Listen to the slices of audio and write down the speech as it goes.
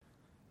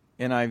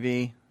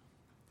NIV,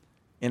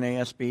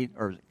 NASB,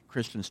 or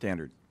Christian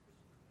Standard?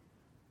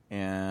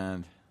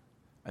 And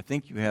I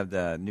think you have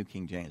the New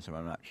King James, but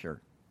I'm not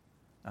sure.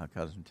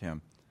 Cousin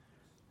Tim.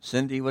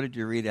 Cindy, what did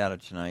you read out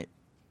of tonight?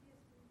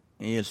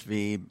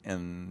 ESV.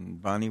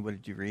 And Bonnie, what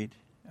did you read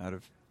out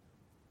of?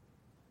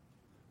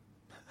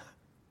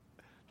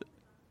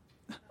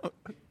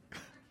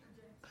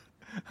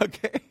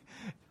 Okay.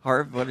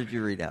 Harv, what did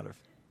you read out of?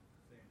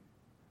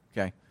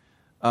 Okay.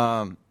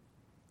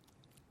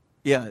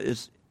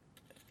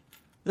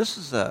 This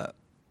is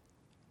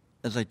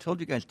as I told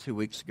you guys 2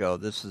 weeks ago,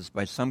 this is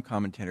by some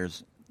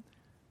commentators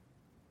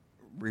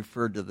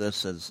referred to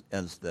this as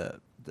the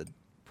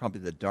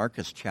probably the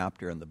darkest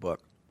chapter in the book,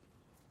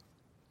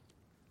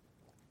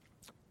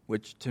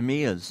 which to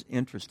me is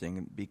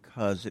interesting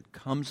because it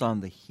comes on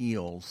the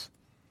heels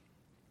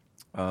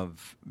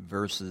of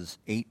verses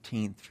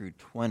 18 through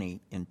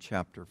 20 in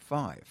chapter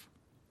 5,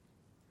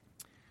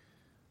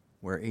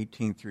 where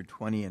 18 through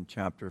 20 in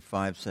chapter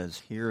 5 says,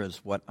 "Here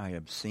is what I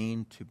have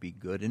seen to be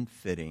good and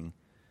fitting,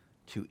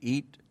 to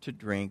eat, to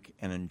drink,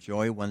 and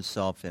enjoy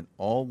oneself in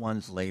all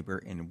one's labor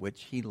in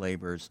which he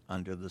labors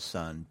under the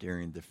sun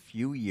during the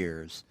few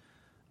years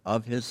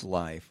of his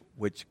life,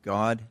 which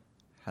God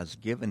has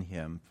given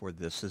him, for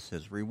this is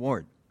his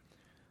reward."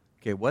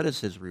 Okay, what is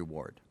his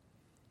reward?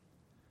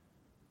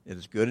 It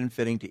is good and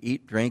fitting to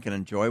eat, drink, and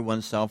enjoy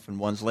oneself in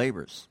one's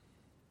labors,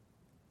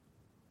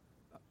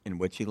 in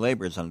which he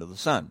labors under the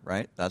sun,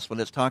 right? That's what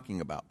it's talking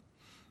about.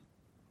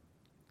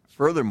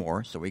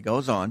 Furthermore, so he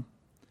goes on,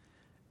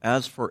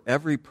 "As for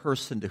every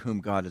person to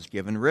whom God has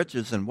given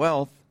riches and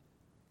wealth,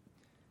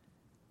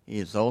 he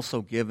has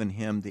also given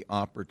him the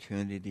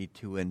opportunity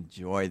to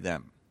enjoy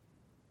them."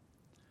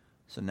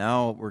 So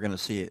now we're going to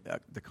see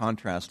the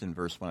contrast in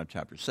verse 1 of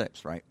chapter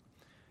 6, right?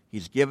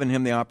 He's given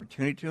him the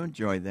opportunity to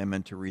enjoy them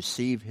and to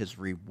receive his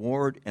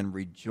reward and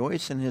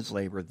rejoice in his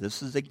labor.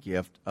 This is a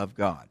gift of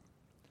God.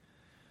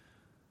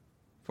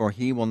 "For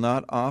he will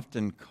not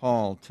often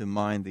call to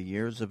mind the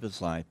years of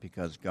his life,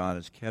 because God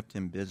has kept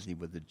him busy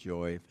with the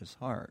joy of his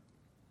heart."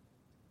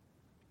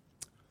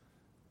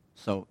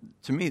 So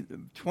to me,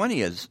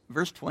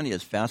 verse 20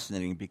 is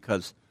fascinating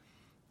because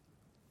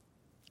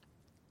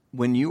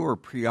when you are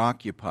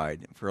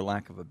preoccupied, for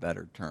lack of a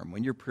better term,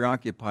 when you're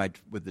preoccupied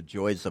with the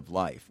joys of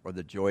life or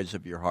the joys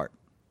of your heart,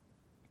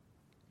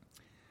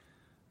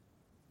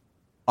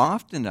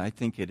 often I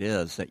think it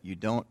is that you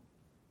don't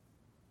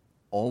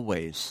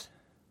always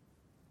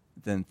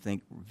then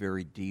think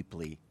very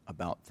deeply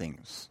about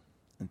things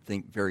and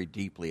think very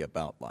deeply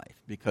about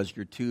life because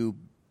you're too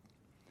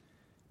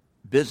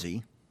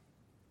busy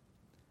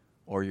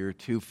or you're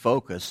too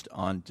focused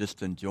on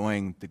just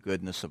enjoying the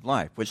goodness of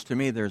life, which to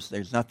me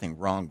there's nothing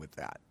wrong with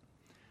that.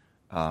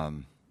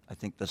 I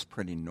think that's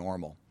pretty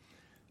normal.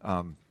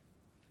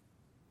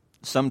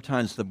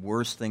 Sometimes the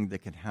worst thing that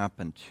can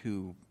happen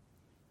to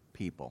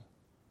people,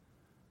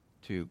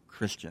 to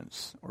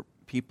Christians, or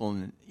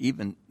people,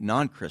 even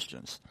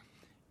non-Christians,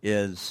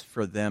 is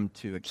for them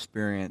to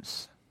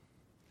experience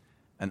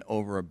an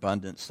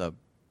overabundance of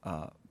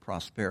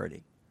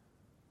prosperity.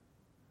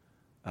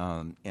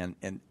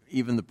 And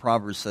even the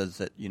proverb says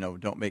that,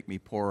 don't make me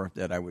poor,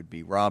 that I would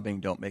be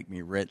robbing. Don't make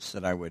me rich,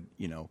 that I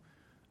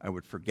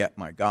would forget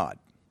my God.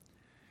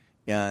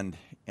 And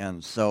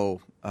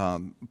so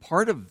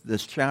part of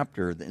this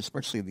chapter,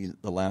 especially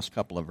the last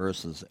couple of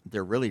verses,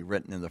 they're really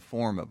written in the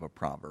form of a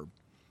proverb,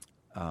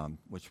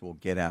 which we'll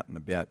get at in a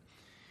bit.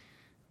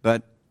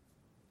 But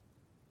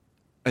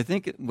I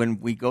think when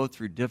we go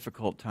through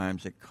difficult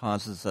times, it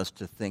causes us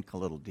to think a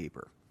little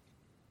deeper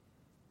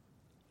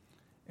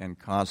and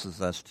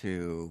causes us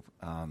to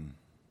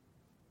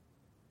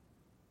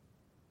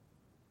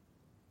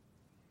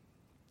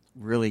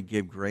really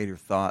give greater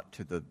thought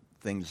to the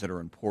things that are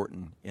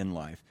important in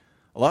life.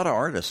 A lot of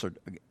artists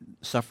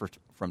suffer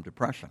from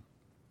depression,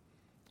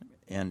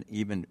 and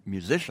even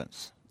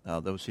musicians,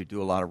 those who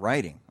do a lot of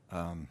writing,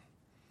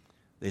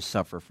 they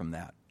suffer from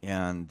that.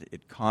 And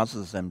it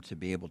causes them to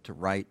be able to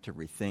write, to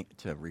rethink,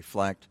 to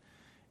reflect,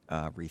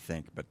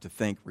 to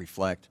think,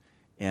 reflect,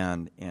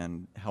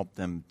 and help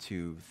them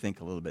to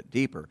think a little bit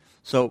deeper.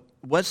 So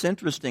what's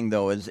interesting,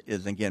 though, is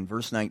again,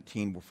 verse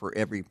 19, for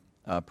every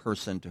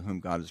person to whom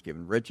God has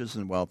given riches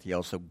and wealth, he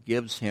also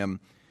gives him,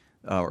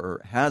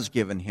 or has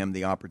given him,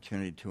 the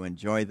opportunity to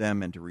enjoy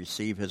them and to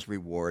receive his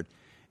reward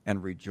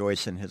and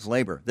rejoice in his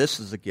labor. This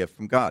is a gift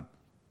from God.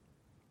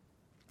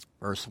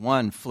 Verse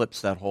 1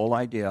 flips that whole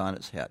idea on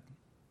its head.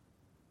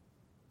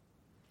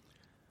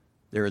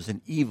 There is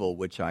an evil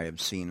which I have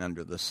seen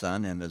under the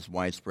sun, and is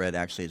widespread,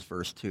 actually it's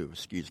verse 2,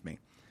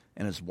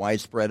 and is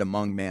widespread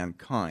among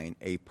mankind,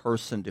 a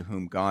person to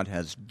whom God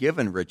has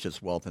given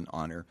riches, wealth, and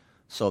honor,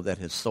 so that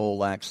his soul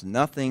lacks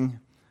nothing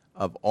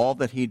of all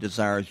that he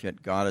desires,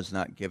 yet God has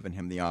not given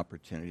him the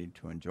opportunity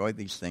to enjoy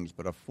these things,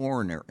 but a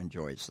foreigner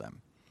enjoys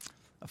them.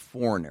 A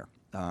foreigner.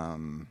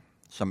 Some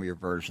of your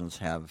versions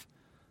have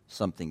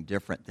something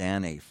different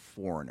than a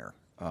foreigner.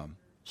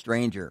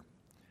 Stranger.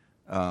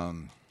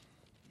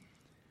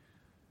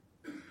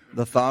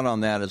 The thought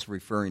on that is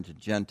referring to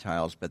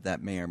Gentiles, but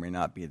that may or may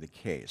not be the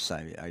case.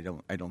 I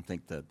don't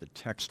think that the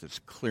text is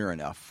clear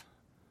enough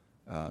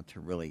to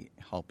really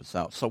help us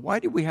out. So why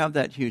did we have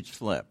that huge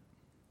flip?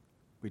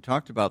 We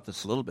talked about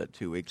this a little bit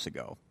 2 weeks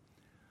ago,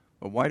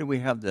 but why do we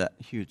have that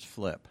huge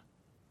flip?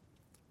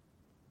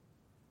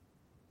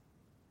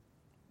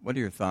 What are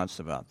your thoughts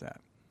about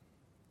that?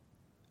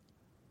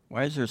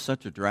 Why is there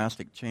such a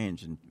drastic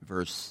change in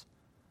verse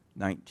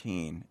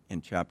 19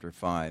 in chapter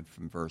 5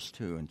 from verse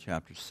 2 in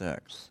chapter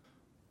 6?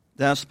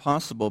 That's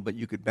possible, but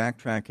you could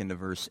backtrack into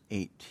verse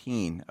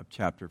 18 of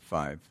chapter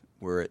 5,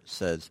 where it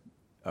says,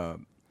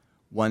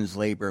 one's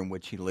labor in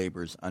which he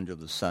labors under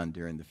the sun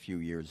during the few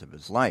years of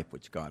his life,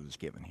 which God has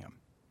given him.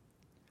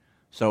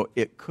 So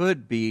it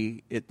could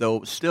be,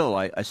 though still,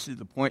 I see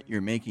the point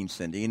you're making,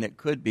 Cindy, and it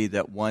could be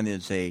that one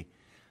is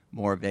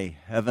more of a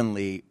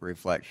heavenly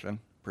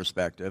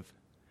perspective,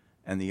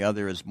 and the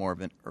other is more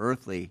of an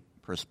earthly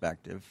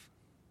perspective.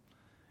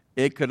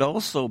 It could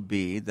also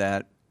be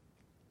that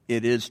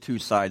it is two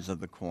sides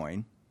of the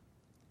coin,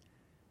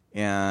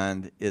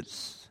 and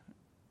it's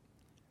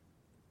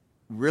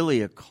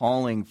really a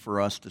calling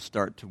for us to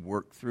start to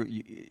work through.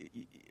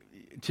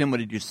 Tim, what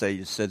did you say?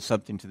 You said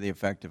something to the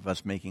effect of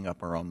us making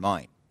up our own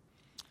mind,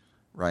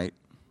 right?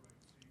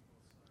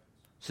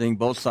 Seeing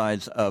both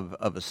sides of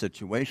a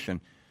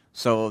situation.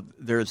 So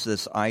there's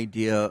this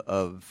idea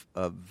of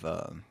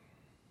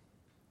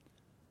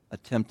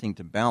attempting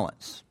to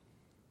balance,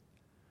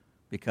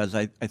 because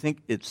I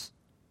think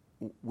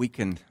we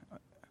can,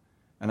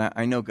 and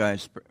I know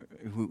guys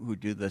who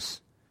do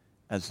this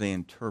as they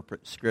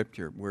interpret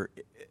Scripture, where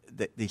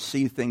they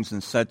see things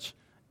in such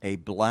a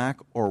black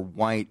or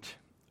white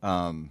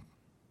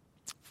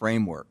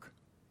framework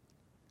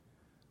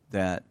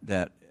that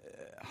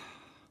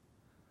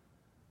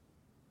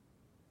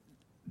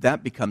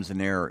becomes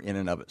an error in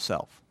and of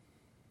itself,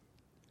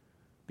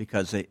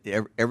 because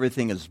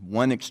everything is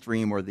one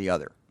extreme or the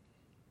other.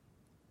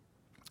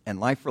 And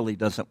life really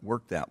doesn't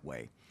work that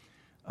way.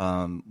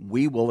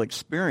 We will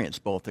experience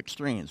both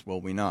extremes,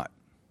 will we not?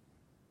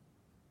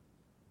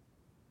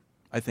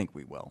 I think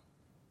we will.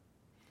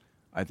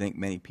 I think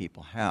many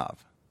people have.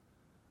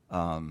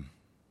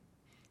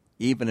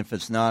 Even if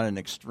it's not an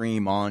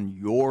extreme on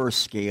your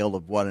scale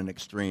of what an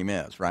extreme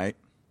is, right?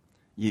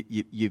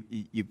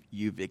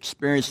 You've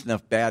experienced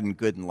enough bad and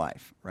good in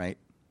life, right?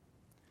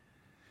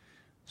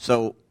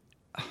 So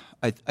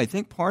I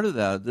think part of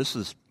that, this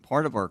is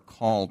part of our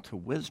call to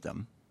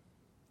wisdom.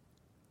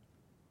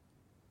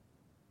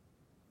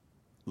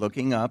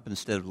 Looking up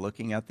instead of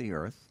looking at the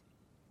earth,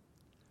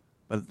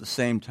 but at the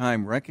same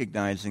time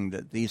recognizing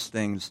that these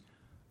things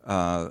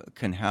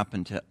can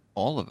happen to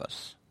all of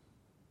us.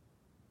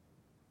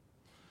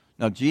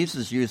 Now,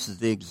 Jesus uses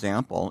the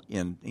example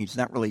he's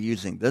not really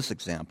using this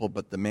example,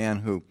 but the man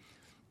who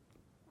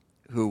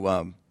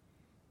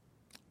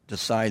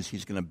decides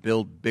he's going to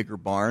build bigger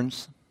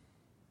barns,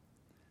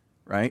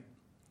 right?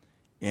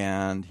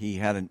 And he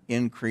had an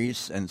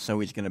increase, and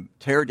so he's going to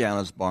tear down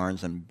his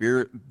barns and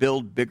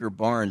build bigger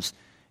barns,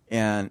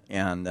 and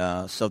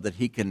so that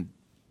he can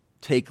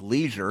take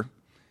leisure.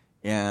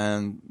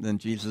 And then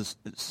Jesus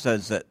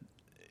says that,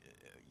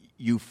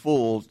 you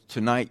fool,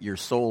 tonight your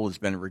soul has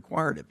been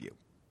required of you.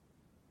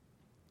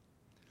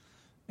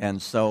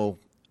 And so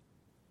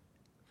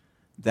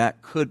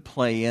that could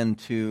play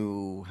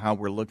into how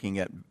we're looking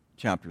at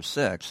chapter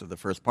 6, or the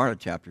first part of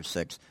chapter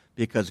 6,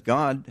 because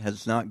God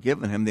has not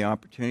given him the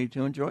opportunity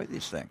to enjoy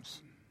these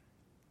things.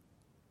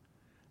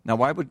 Now,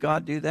 why would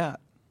God do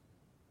that?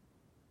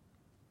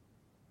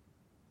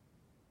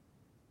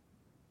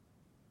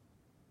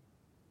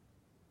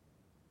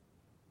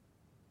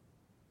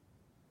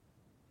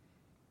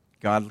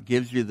 God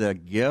gives you the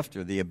gift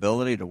or the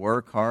ability to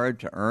work hard,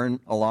 to earn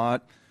a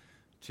lot,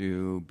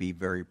 to be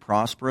very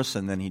prosperous,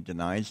 and then he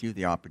denies you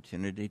the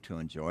opportunity to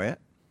enjoy it.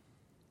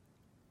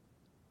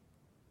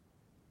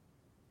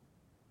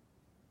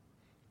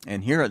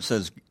 And here it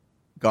says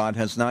God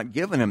has not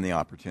given him the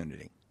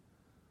opportunity.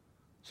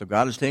 So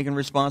God has taken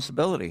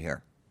responsibility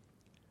here.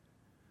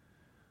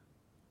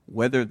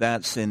 Whether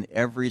that's in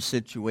every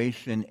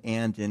situation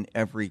and in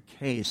every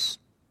case,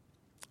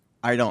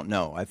 I don't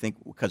know. I think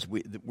because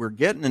we're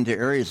getting into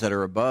areas that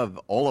are above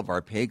all of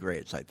our pay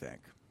grades, I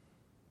think.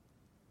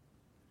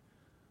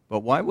 But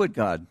why would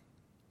God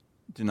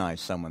deny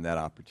someone that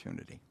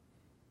opportunity?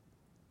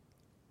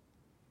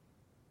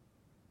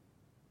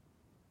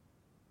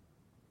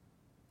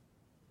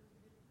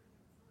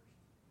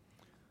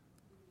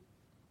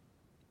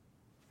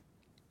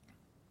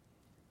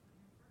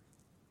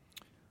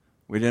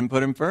 We didn't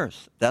put him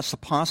first. That's a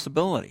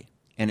possibility.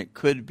 And it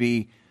could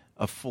be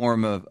a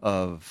form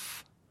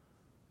of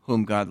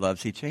whom God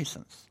loves, he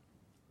chastens.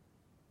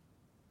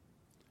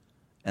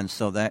 And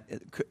so that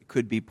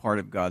could be part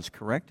of God's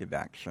corrective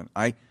action.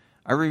 I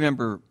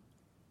remember,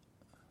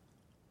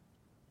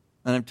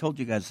 and I've told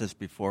you guys this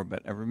before,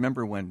 but I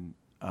remember when,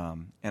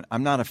 and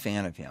I'm not a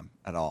fan of him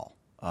at all.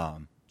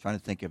 Trying to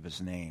think of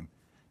his name.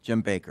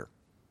 Jim Bakker.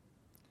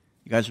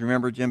 You guys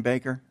remember Jim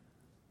Bakker?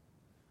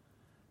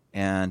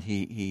 And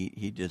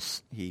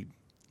he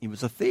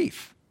was a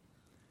thief.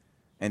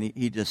 And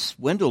he just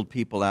swindled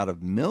people out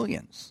of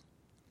millions.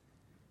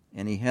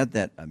 And he had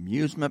that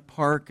amusement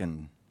park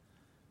and,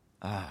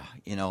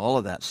 all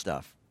of that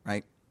stuff,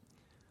 right?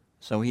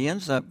 So he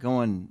ends up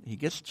he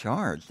gets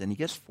charged, and he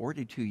gets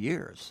 42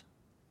 years.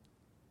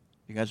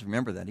 You guys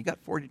remember that? He got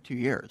 42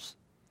 years.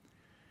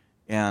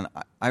 And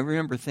I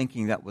remember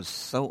thinking that was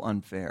so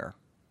unfair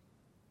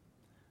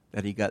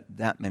that he got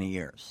that many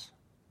years.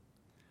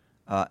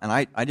 And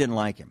I didn't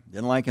like him.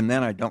 Didn't like him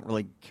then. I don't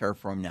really care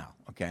for him now,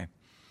 okay?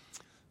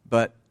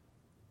 But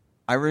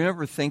I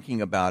remember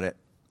thinking about it,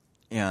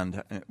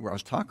 and where I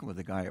was talking with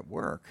a guy at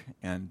work,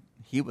 and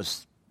he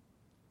was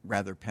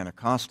rather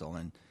Pentecostal,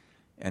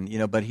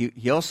 but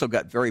he also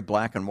got very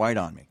black and white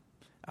on me.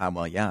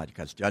 Well, yeah,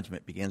 because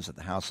judgment begins at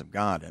the house of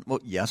God. And,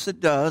 well, yes, it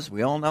does.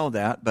 We all know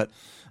that. But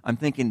I'm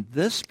thinking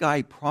this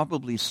guy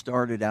probably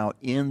started out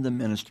in the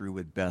ministry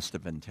with best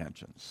of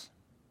intentions.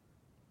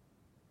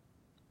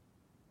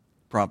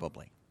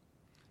 Probably.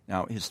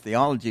 Now, his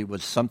theology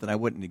was something I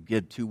wouldn't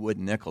give 2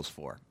 wooden nickels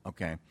for,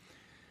 okay?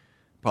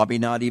 Probably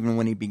not even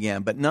when he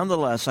began. But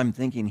nonetheless, I'm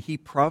thinking he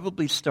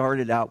probably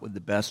started out with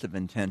the best of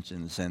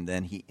intentions, and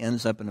then he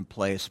ends up in a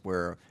place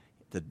where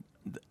the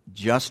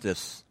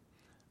justice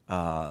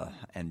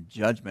and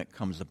judgment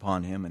comes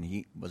upon him, and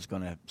he was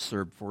going to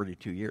serve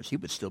 42 years. He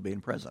would still be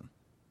in prison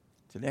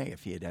today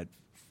if he had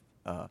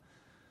and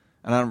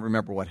I don't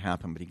remember what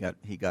happened, but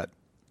he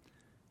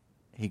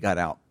got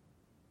out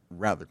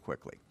rather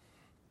quickly.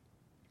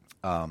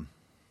 And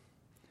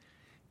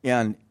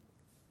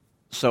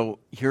so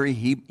here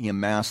he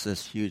amassed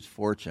this huge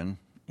fortune,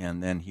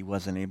 and then he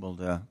wasn't able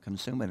to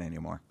consume it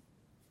anymore.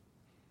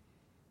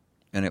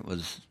 And it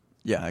was,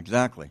 yeah,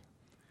 exactly.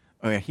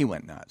 Oh, yeah, he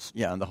went nuts.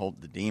 Yeah, and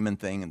the demon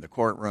thing in the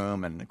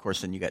courtroom, and of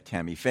course then you got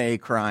Tammy Faye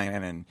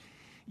crying, and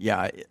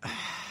yeah,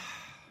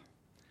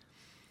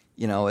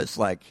 it's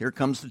like, here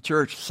comes the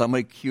church.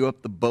 Somebody cue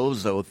up the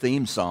Bozo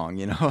theme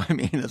song, I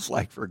mean, it's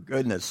like, for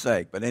goodness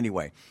sake. But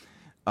anyway,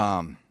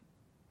 but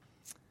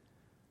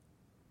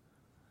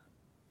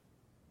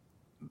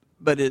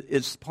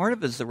it's part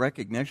of it is the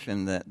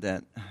recognition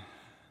that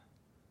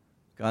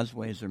God's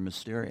ways are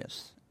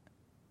mysterious.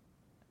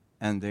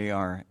 And they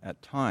are, at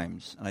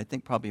times, and I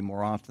think probably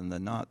more often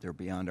than not, they're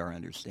beyond our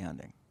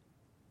understanding.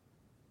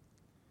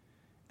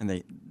 And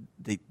they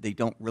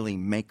don't really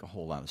make a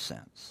whole lot of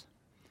sense.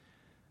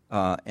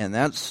 And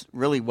that's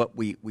really what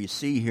we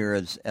see here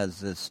as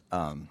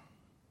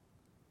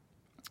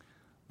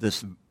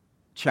this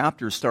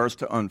chapter starts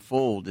to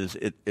unfold. Is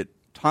it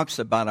talks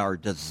about our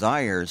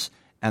desires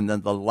and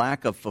then the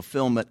lack of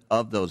fulfillment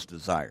of those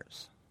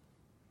desires.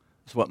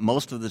 That's what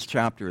most of this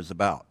chapter is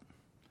about.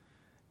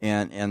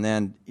 And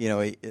then,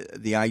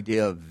 the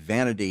idea of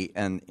vanity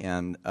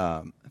and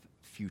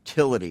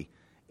futility,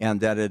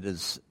 and that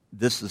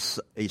this is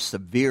a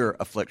severe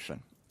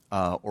affliction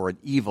or an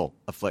evil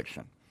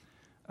affliction.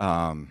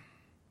 And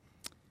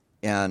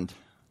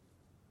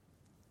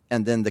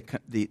then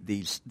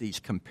these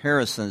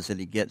comparisons that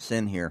he gets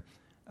in here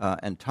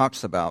and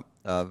talks about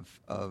of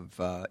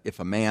if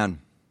a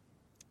man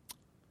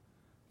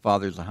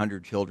fathers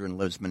 100 children,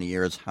 lives many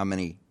years,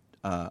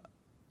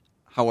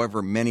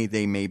 however many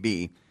they may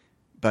be,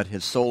 but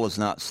his soul is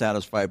not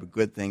satisfied with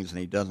good things and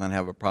he does not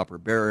have a proper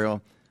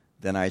burial,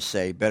 then I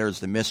say, better is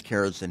the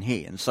miscarriage than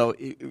he. And so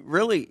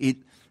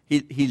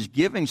he's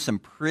giving some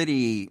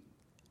pretty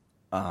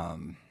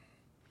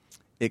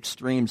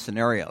extreme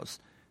scenarios.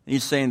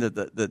 He's saying that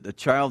the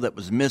child that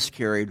was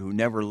miscarried, who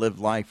never lived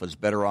life, was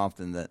better off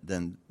than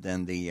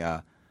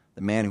the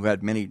man who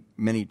had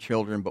many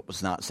children but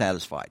was not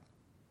satisfied.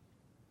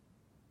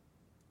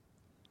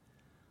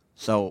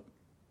 So,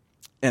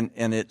 and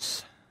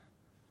it's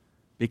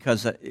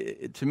because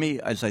to me,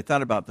 as I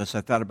thought about this,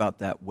 I thought about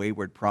that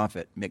wayward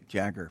prophet Mick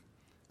Jagger,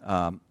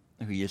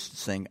 who used to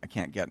sing, "I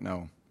can't get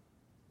no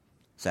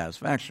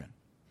satisfaction,"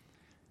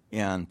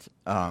 and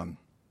how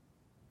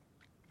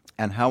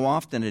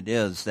often it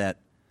is that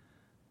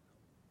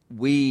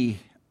we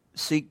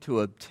seek to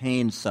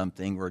obtain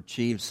something or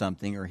achieve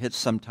something or hit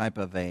some type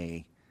of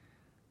a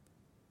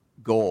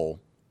goal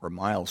or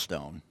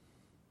milestone,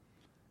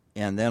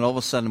 and then all of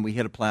a sudden we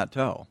hit a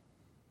plateau.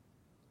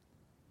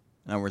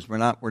 In other words, we're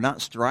not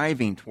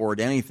striving toward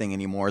anything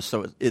anymore.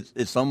 So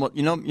it's almost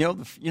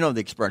the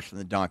expression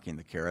the donkey and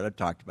the carrot. I've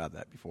talked about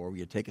that before. Where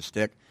you take a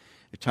stick,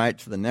 you tie it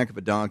to the neck of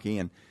a donkey,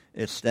 and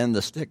extend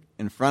the stick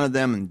in front of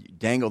them, and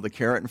dangle the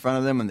carrot in front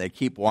of them, and they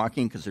keep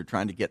walking because they're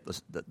trying to get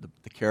the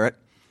carrot.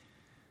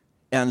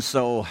 And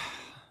so,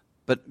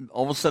 but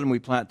all of a sudden we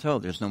plateau.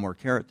 There's no more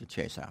carrot to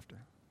chase after.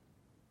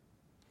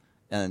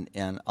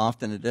 And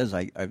often it is.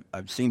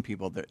 I've seen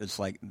people that it's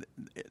like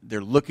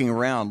they're looking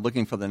around,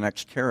 looking for the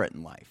next carrot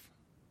in life,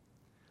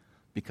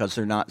 because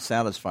they're not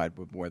satisfied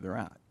with where they're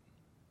at.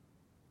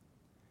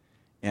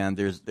 And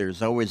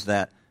there's always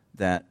that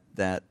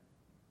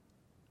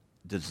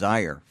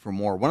desire for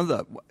more. One of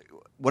the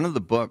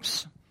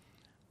books,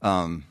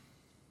 the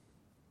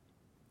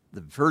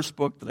first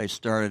book that I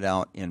started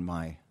out in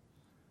my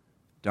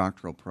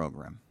doctoral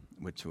program,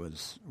 which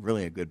was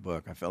really a good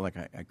book. I felt like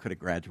I could have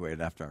graduated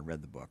after I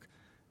read the book.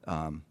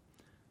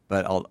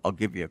 But I'll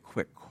give you a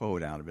quick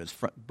quote out of it. His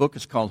book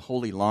is called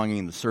Holy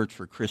Longing, The Search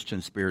for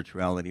Christian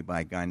Spirituality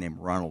by a guy named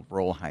Ronald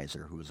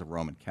Rolheiser, who was a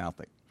Roman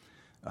Catholic.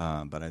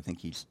 But I think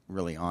he's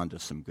really on to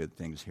some good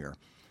things here.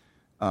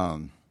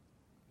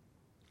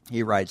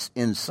 He writes,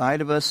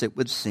 inside of us, it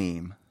would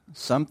seem,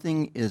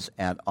 something is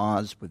at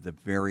odds with the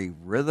very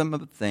rhythm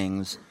of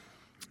things,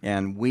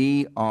 and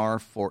we are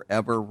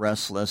forever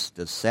restless,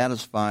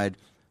 dissatisfied,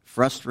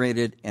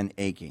 frustrated, and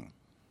aching.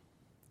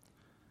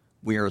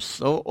 We are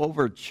so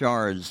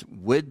overcharged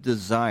with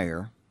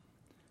desire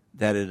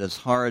that it is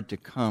hard to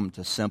come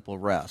to simple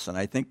rest. And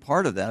I think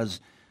part of that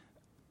is,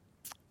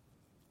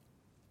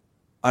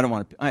 I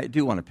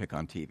do want to pick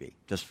on TV,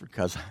 just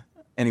because,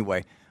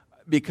 anyway,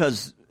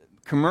 because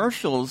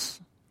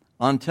commercials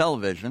on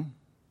television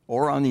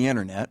or on the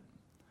internet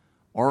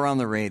or on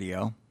the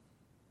radio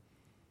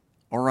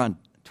or on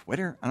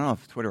Twitter, I don't know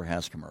if Twitter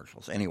has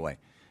commercials. Anyway,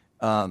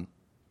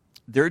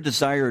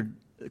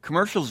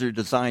 commercials are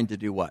designed to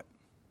do what?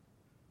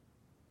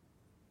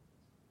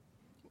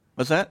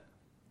 What's that?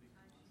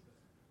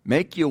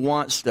 Make you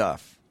want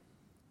stuff.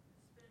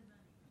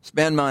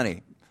 Spend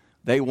money.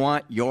 They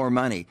want your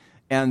money.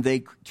 And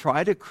they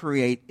try to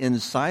create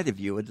inside of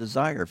you a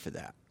desire for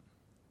that.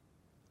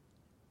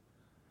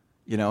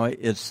 You know,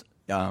 it's,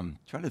 trying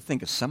to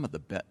think of some of the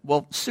best.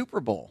 Well, Super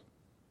Bowl.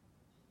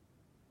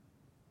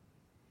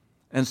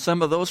 And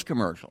some of those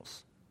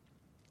commercials.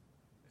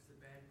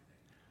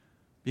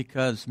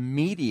 Because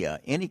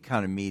media, any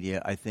kind of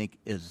media, I think,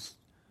 is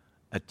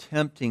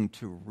attempting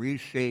to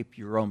reshape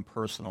your own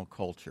personal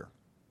culture,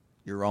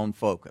 your own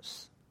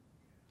focus,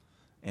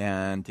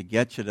 and to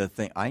get you to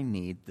think, I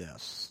need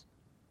this.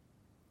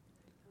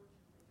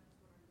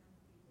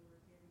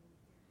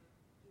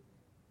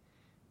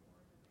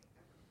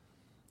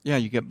 Yeah,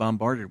 you get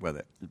bombarded with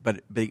it.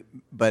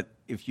 But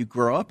if you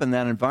grow up in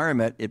that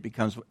environment, it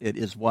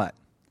is what?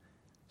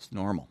 It's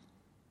normal.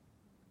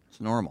 It's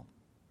normal.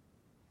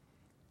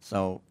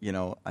 So, you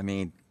know, I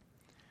mean,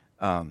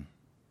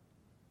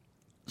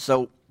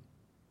 so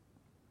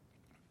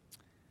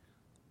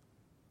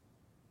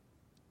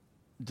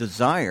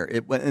desire,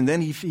 and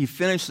then he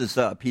finishes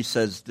up. He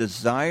says,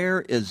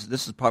 desire is,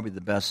 this is probably the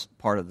best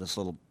part of this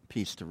little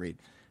piece to read.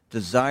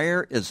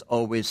 Desire is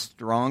always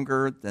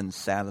stronger than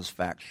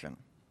satisfaction.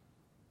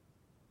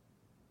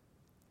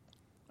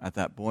 I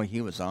thought, boy,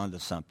 he was on to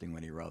something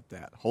when he wrote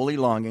that. Holy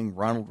Longing,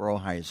 Ronald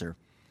Rolheiser.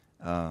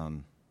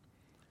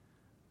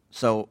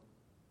 So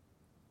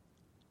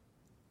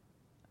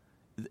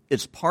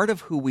it's part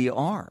of who we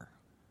are.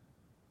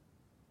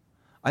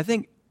 I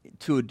think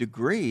to a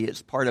degree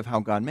it's part of how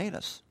God made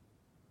us.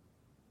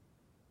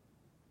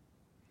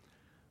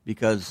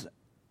 Because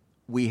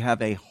we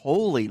have a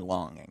holy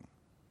longing,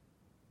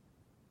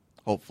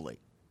 hopefully.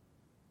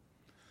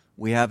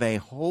 We have a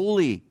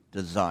holy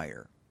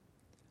desire,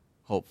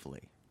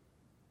 hopefully.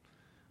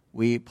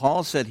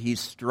 Paul said he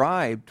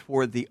strived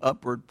toward the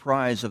upward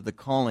prize of the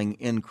calling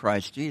in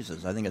Christ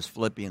Jesus. I think it's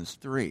Philippians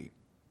 3.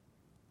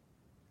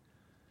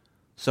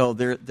 So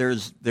there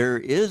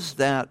is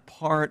that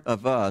part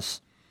of us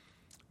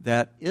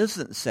that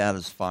isn't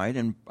satisfied,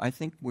 and I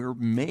think we're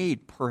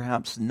made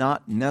perhaps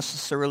not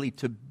necessarily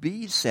to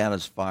be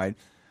satisfied,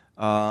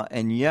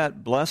 and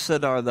yet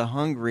blessed are the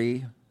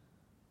hungry,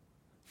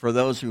 for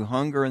those who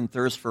hunger and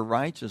thirst for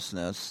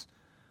righteousness,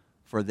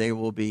 for they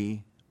will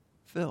be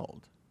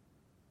filled.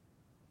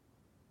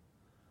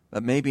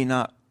 But maybe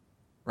not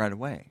right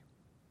away.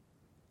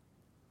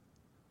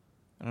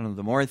 I don't know,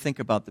 the more I think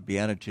about the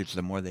Beatitudes,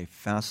 the more they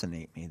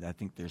fascinate me. I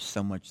think there's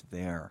so much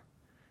there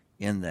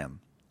in them.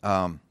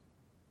 And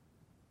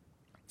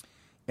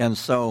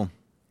so,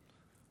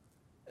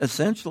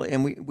 essentially,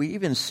 and we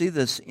even see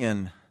this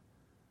in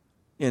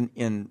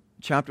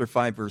chapter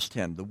 5, verse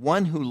 10. The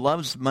one who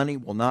loves money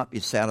will not be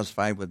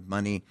satisfied with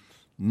money,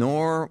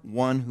 nor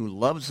one who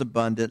loves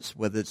abundance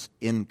with its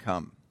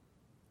income.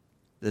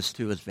 This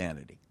too is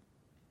vanity.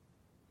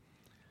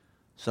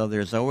 So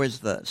there's always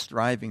the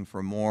striving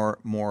for more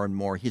and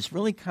more. He's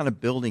really kind of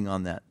building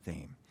on that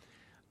theme.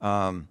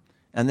 And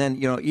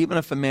then, you know, even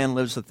if a man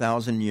lives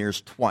 1,000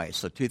 years twice,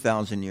 so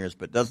 2,000 years,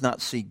 but does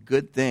not see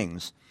good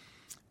things,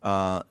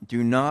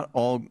 do not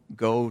all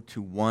go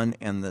to one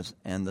and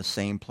the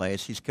same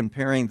place. He's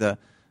comparing the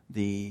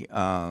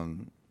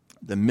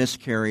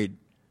miscarried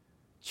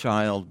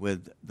child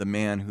with the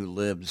man who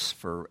lives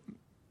for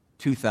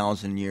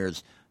 2,000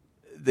 years.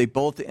 They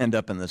both end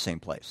up in the same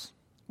place.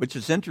 Which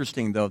is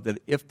interesting, though,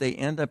 that if they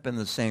end up in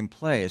the same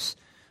place,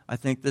 I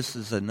think this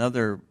is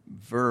another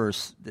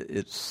verse that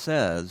it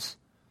says,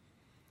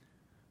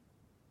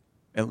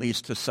 at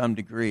least to some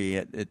degree,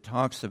 it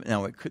talks of,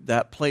 now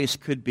that place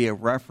could be a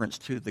reference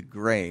to the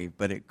grave,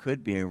 but it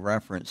could be a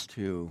reference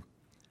to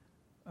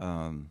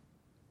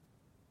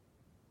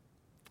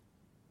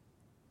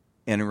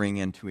entering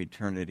into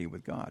eternity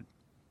with God.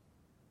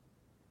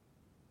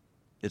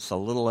 It's a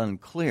little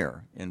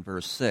unclear in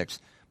verse 6.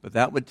 But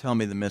that would tell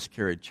me the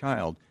miscarried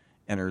child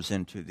enters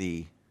into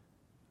the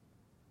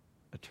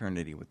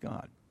eternity with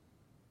God.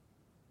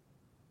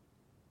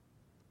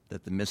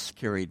 that the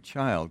miscarried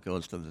child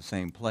goes to the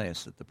same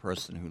place that the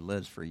person who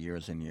lives for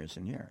years and years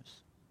and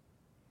years.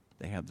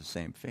 They have the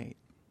same fate.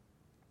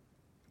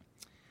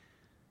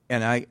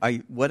 And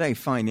what I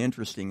find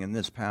interesting in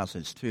this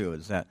passage, too,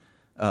 is that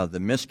the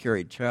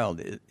miscarried child,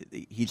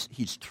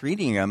 he's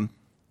treating him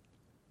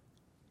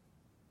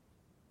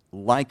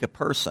like a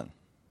person,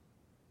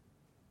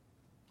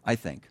 I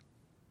think.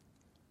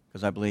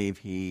 Because I believe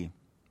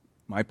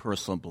my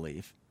personal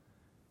belief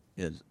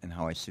is, and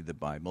how I see the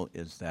Bible,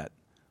 is that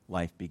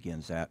life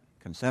begins at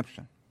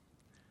conception.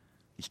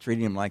 He's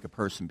treating him like a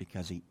person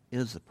because he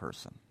is a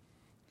person.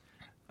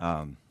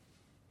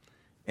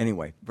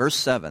 Anyway, verse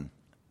 7.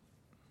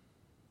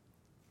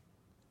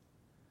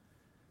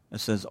 It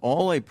says,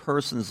 all a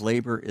person's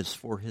labor is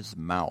for his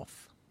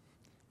mouth,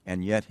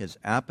 and yet his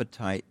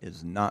appetite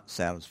is not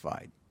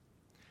satisfied.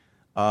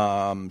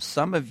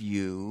 Some of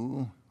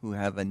you who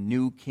have a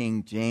New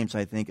King James,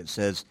 I think it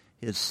says,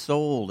 his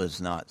soul is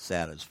not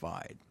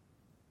satisfied.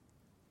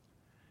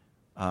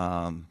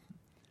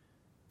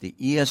 The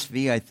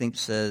ESV, I think,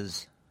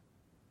 says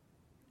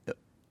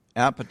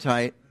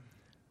appetite.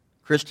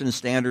 Christian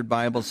Standard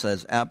Bible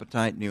says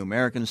appetite. New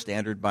American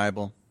Standard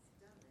Bible.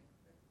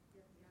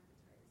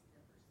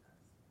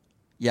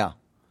 Yeah.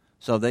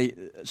 So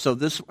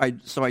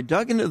I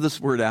dug into this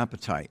word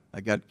appetite.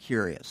 I got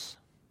curious.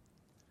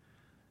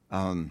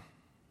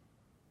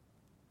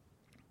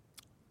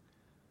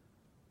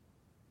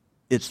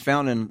 It's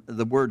found in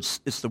the word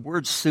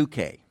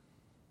suke,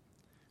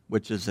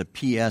 which is a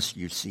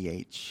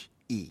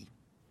P-S-U-C-H-E.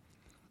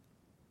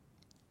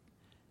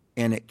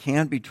 And it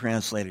can be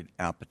translated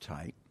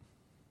appetite.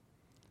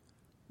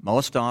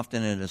 Most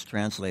often it is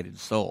translated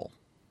soul.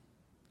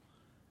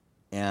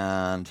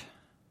 And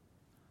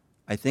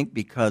I think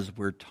because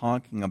we're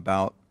talking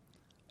about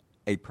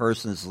a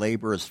person's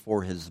labor is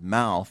for his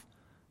mouth,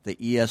 the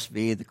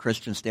ESV, the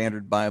Christian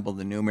Standard Bible,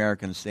 the New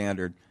American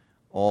Standard,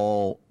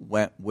 all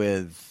went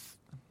with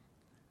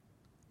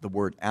the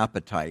word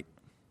appetite.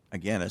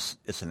 Again,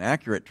 it's an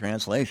accurate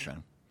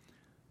translation,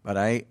 but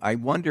I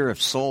wonder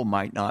if soul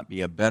might not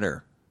be a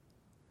better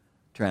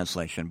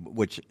translation,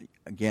 which,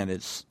 again,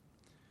 it's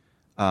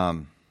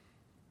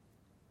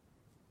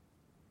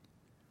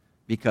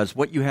because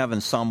what you have in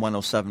Psalm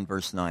 107,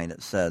 verse 9,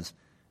 it says,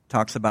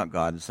 talks about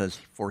God. It says,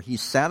 for he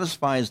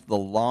satisfies the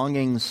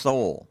longing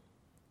soul,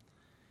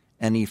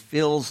 and he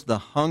fills the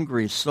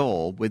hungry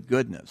soul with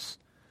goodness.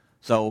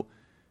 So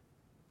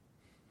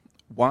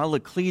while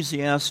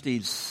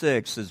Ecclesiastes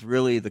 6 is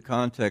really, the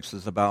context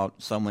is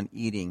about someone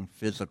eating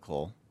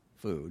physical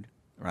food,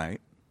 right?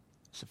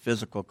 It's a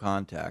physical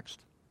context.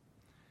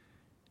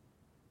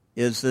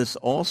 Is this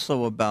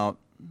also about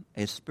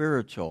a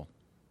spiritual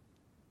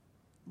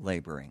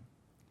laboring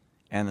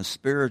and a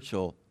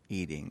spiritual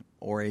eating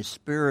or a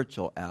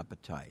spiritual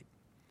appetite?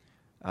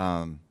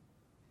 Now,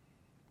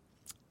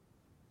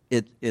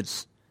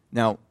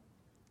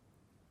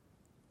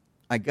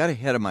 I got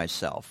ahead of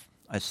myself.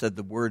 I said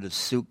the word is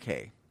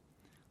suke.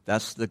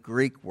 That's the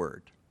Greek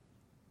word,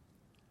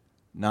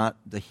 not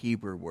the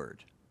Hebrew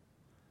word.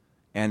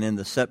 And in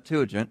the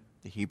Septuagint,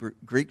 the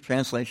Greek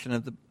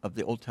translation of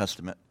the Old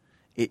Testament,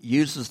 it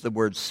uses the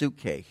word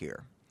suke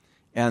here.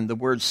 And the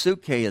word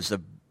suke is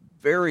a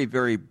very,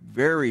 very,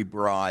 very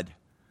broad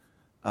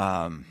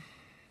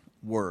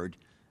word.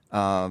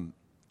 And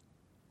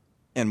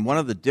one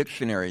of the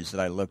dictionaries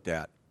that I looked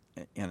at,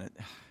 and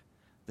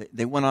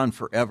they went on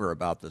forever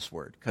about this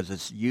word because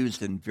it's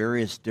used in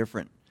various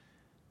different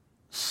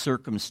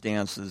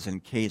circumstances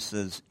and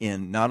cases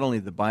in not only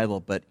the Bible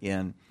but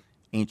in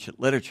ancient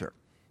literature.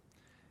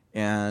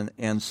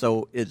 And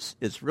so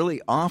it's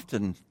really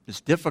often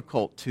it's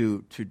difficult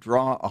to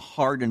draw a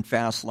hard and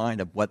fast line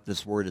of what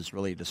this word is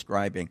really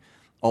describing,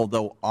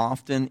 although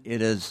often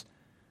it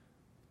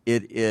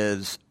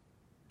is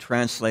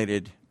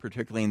translated,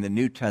 particularly in the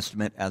New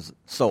Testament, as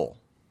soul.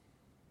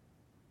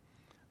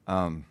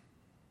 Can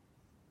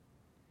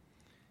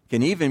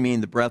even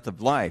mean the breath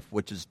of life,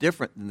 which is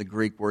different than the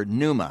Greek word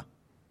pneuma.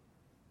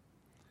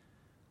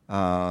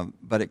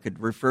 But it could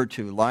refer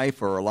to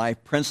life or a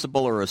life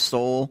principle or a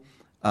soul.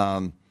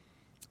 And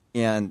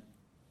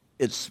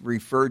it's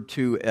referred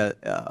to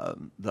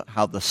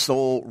how the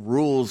soul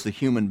rules the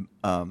human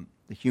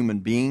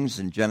beings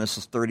in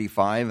Genesis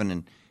 35 and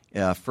in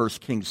 1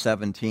 Kings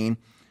 17.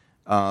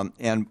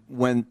 And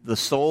when the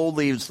soul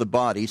leaves the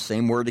body,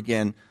 same word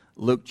again,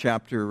 Luke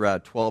chapter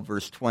 12,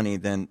 verse 20,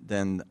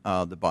 then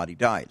the body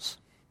dies.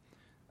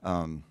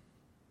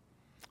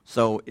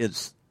 So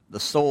it's the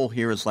soul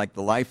here is like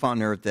the life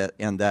on earth,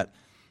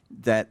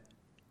 that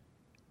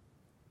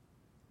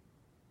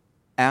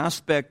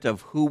aspect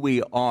of who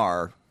we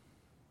are,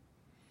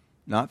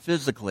 not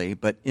physically,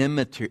 but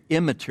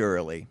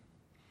immaterially,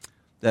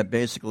 that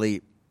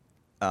basically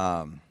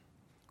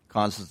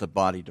causes the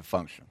body to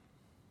function.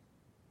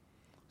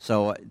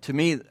 So to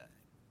me,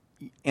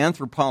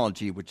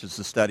 anthropology, which is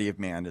the study of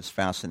man, is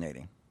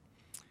fascinating.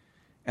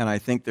 And I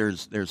think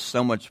there's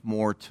so much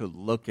more to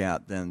look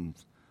at than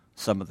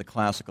some of the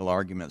classical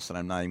arguments that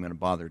I'm not even going to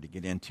bother to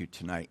get into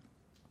tonight.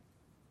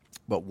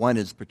 But one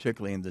is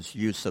particularly in this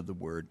use of the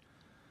word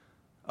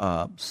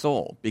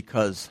soul,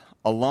 because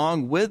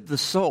along with the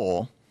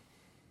soul,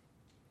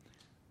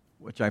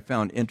 which I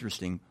found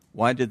interesting,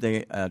 why did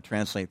they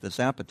translate this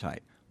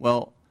appetite?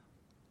 Well,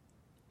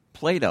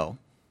 Plato,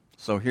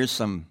 so here's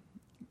some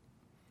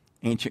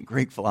ancient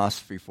Greek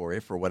philosophy for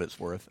you, for what it's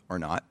worth, or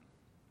not.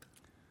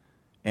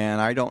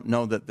 And I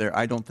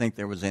don't think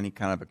there was any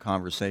kind of a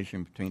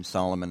conversation between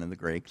Solomon and the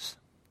Greeks.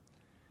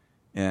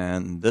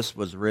 And this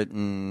was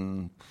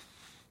written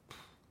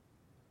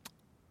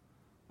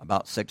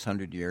about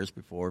 600 years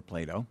before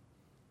Plato.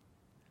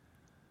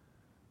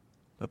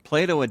 But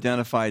Plato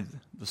identified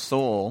the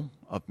soul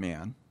of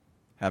man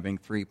having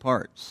three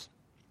parts.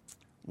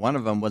 One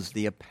of them was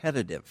the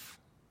appetitive,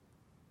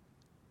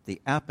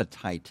 the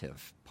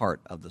appetitive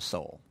part of the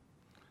soul.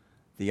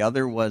 The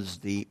other was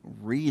the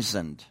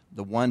reasoned,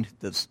 the one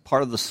that's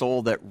part of the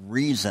soul that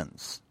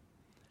reasons,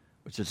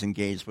 which is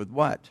engaged with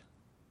what?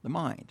 The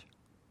mind.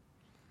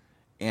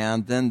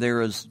 And then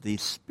there is the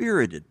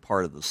spirited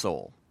part of the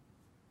soul,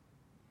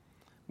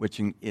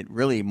 which it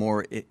really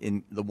more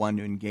in the one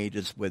who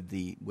engages with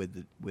the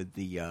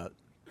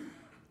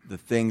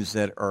things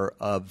that are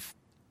of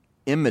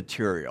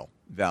immaterial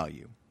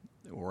value,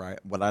 or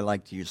what I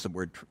like to use the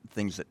word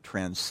things that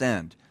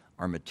transcend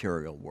our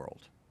material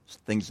world,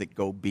 things that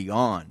go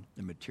beyond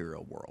the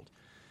material world.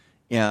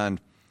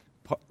 And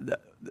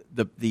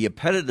the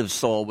appetitive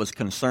soul was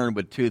concerned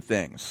with two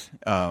things,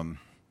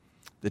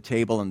 the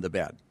table and the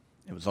bed.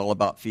 It was all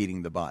about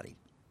feeding the body.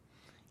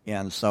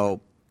 And so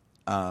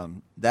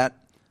that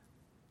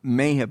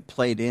may have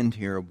played into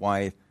here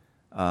why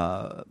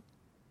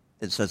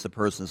it says the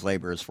person's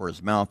labor is for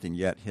his mouth, and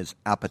yet his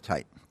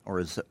appetite or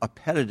his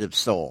appetitive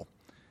soul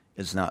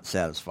is not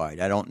satisfied.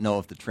 I don't know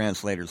if the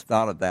translators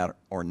thought of that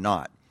or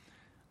not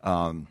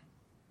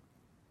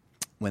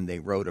when they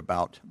wrote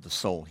about the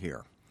soul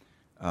here,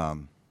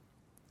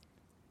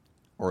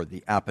 or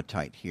the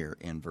appetite here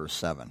in verse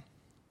 7.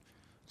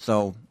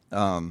 So,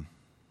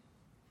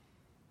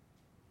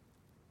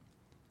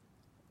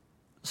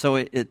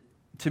 it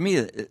to me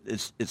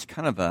it's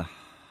kind of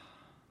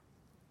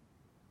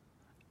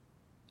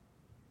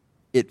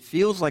it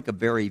feels like a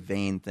very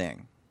vain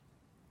thing,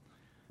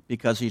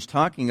 because he's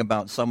talking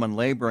about someone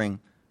laboring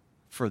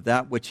for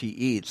that which he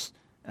eats,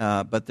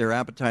 but their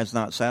appetite's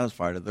not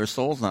satisfied, or their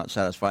soul's not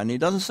satisfied, and he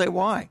doesn't say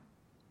why.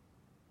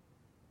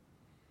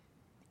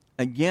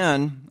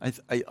 Again,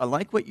 I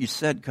like what you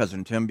said,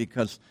 Cousin Tim,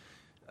 because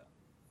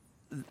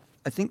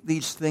I think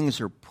these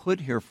things are put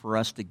here for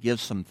us to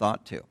give some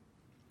thought to.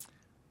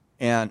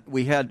 And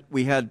we had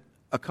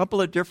a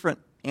couple of different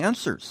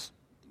answers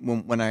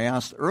when I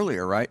asked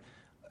earlier, right?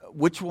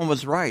 Which one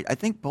was right? I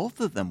think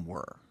both of them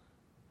were.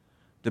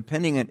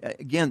 Depending on,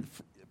 again,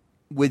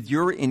 with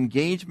your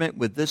engagement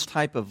with this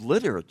type of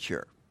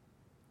literature,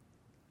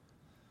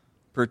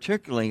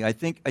 particularly, I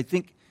think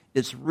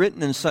it's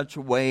written in such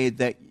a way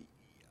that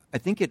I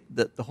think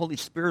that the Holy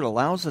Spirit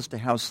allows us to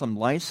have some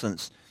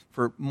license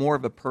for more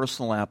of a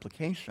personal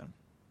application.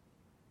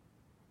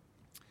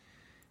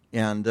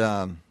 And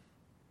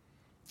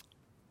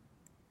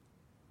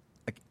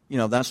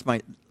that's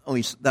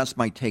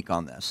my take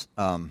on this.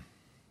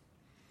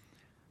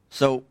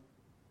 So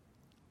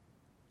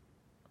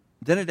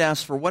then it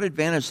asks, for what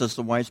advantage does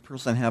the wise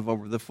person have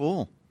over the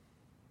fool?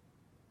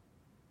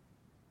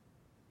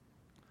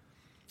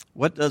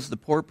 What does the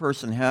poor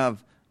person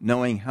have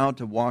knowing how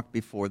to walk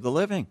before the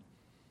living?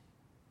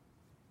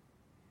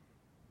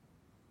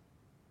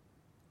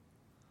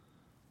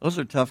 Those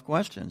are tough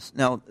questions.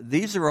 Now,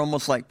 these are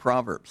almost like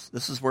Proverbs.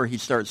 This is where he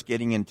starts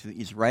getting into,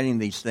 he's writing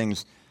these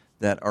things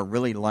that are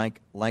really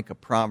like a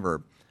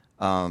proverb.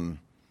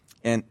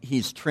 And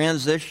he's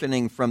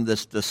transitioning from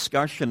this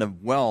discussion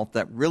of wealth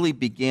that really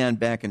began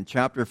back in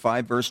chapter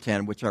 5, verse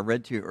 10, which I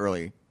read to you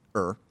earlier,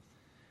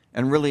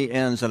 and really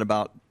ends at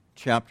about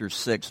chapter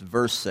 6,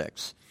 verse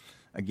 6.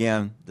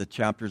 Again, the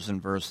chapters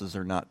and verses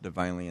are not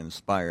divinely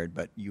inspired,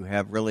 but you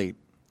have really,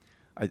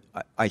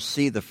 I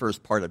see the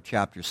first part of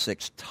chapter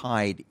 6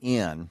 tied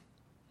in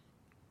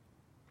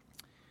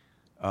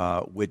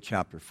with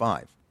chapter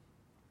 5.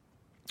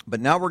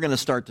 But now we're going to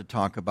start to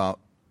talk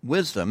about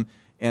wisdom,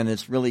 and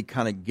it's really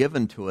kind of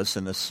given to us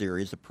in a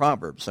series of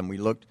Proverbs. And we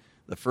looked,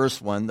 the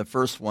first one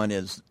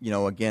is,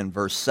 again,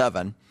 verse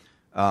 7.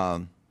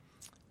 A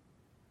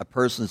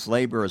person's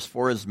labor is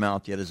for his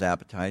mouth, yet his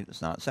appetite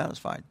is not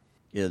satisfied.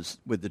 Is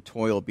with the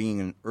toil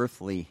being an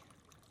earthly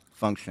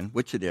function,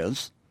 which it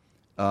is,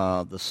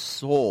 the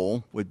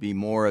soul would be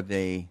more of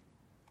a,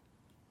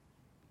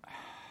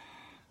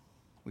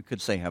 we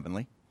could say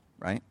heavenly,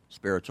 right?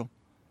 Spiritual.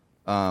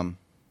 And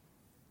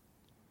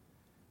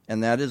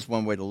that is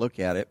one way to look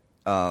at it.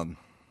 The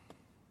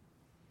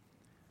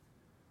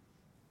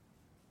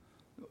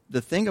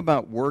thing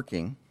about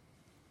working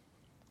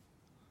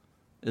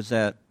is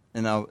that,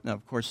 and now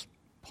of course,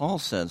 Paul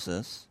says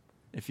this,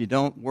 if you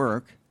don't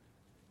work,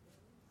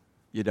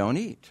 you don't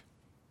eat.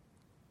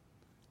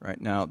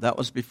 Right? Now, that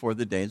was before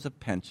the days of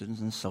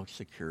pensions and Social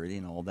Security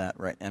and all that,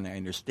 right? And I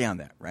understand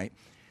that, right?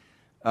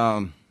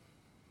 And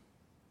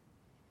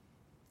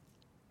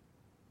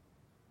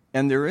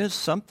there is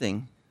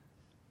something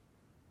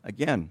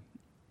again,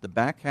 the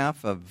back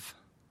half of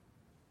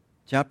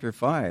chapter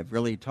 5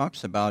 really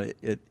talks about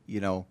it,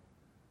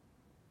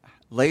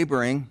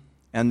 laboring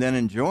and then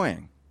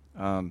enjoying.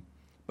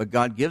 But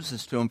God gives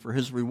this to him for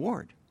his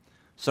reward.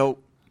 So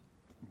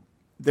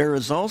there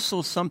is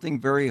also something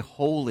very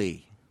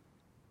holy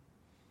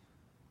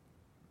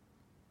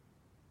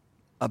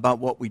about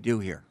what we do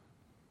here,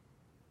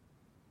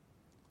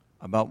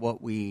 about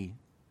what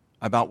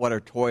our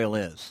toil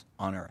is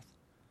on earth.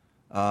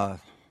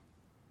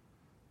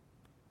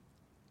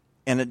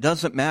 And it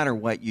doesn't matter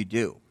what you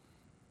do.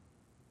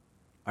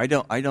 I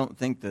don't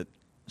think that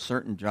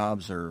certain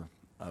jobs are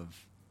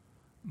of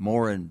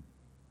more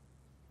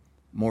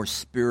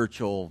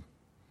spiritual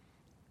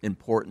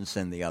importance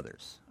than the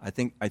others. I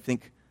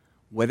think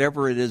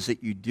whatever it is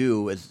that you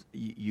do is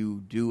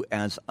you do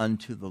as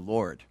unto the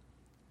Lord,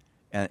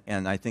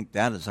 and I think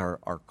that is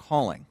our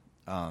calling.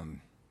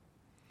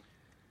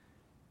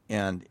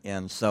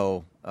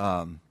 So.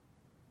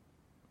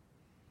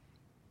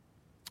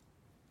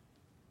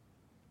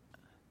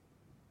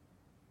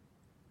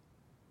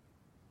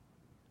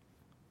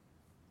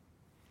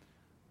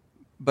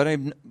 But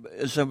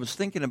as I was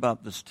thinking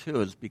about this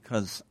too, is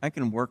because I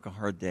can work a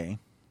hard day.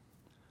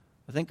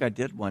 I think I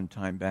did one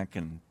time back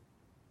in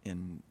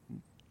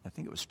I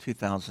think it was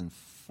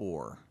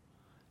 2004.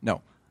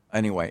 No,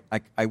 anyway, I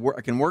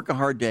can work a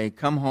hard day,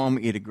 come home,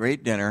 eat a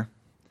great dinner,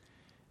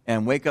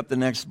 and wake up the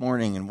next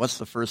morning, and what's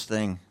the first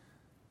thing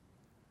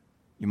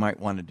you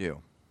might want to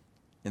do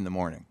in the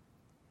morning?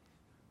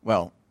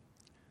 Well,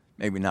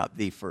 maybe not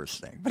the first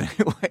thing, but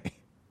anyway,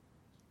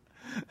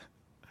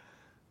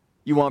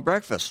 you want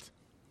breakfast.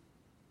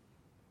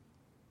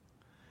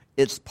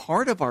 It's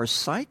part of our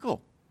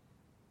cycle,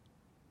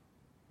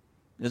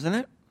 isn't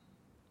it?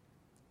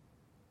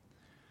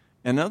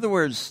 In other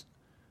words,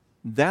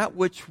 that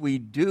which we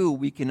do,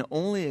 we can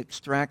only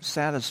extract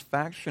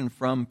satisfaction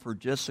from for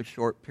just a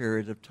short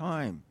period of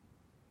time.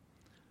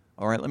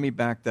 All right, let me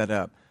back that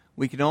up.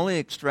 We can only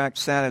extract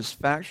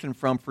satisfaction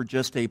from for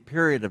just a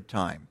period of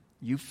time.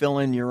 You fill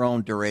in your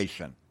own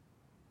duration.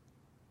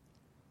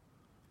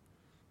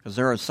 Because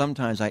there are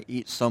sometimes I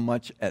eat so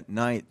much at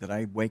night that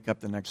I wake up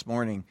the next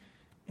morning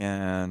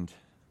and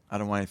I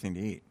don't want anything to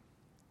eat.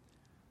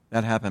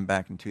 That happened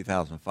back in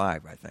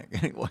 2005, I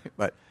think. Anyway,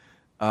 but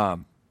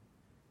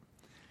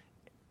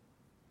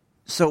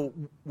so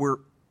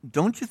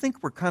don't you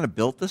think we're kind of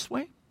built this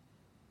way?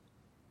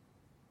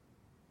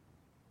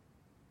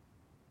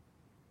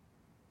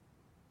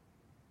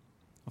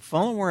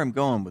 Follow where I'm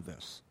going with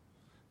this,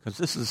 because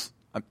this is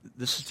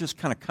just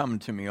kind of coming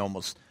to me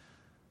almost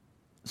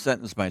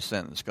sentence by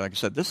sentence. Like I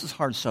said, this is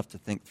hard stuff to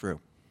think through.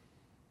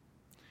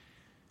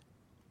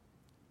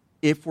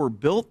 If we're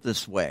built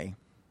this way,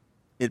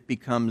 it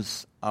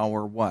becomes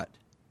our what?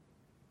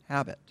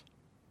 Habit.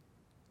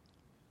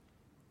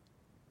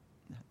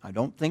 I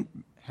don't think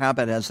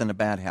habit as in a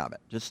bad habit.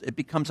 Just it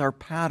becomes our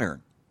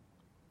pattern.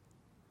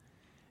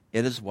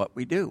 It is what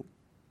we do.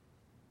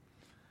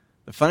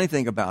 The funny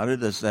thing about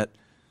it is that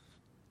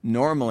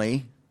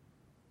normally,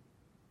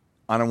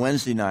 on a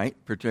Wednesday night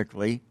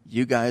particularly,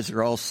 you guys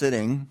are all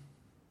sitting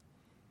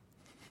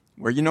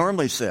where you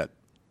normally sit.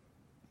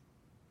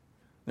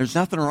 There's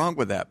nothing wrong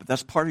with that, but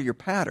that's part of your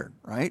pattern,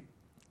 right?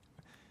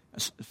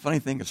 The funny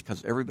thing is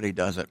because everybody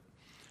does it.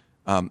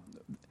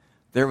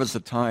 There was a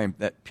time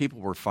that people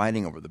were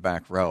fighting over the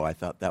back row. I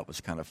thought that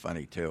was kind of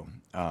funny too.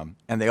 And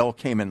they all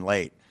came in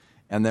late.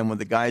 And then when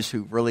the guys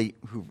who really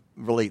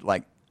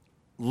like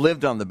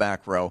lived on the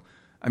back row,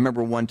 I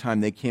remember one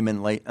time they came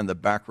in late and the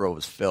back row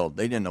was filled.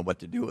 They didn't know what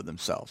to do with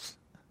themselves,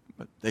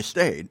 but they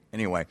stayed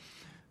anyway.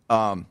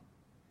 But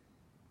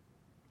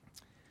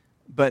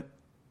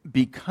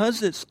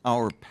because it's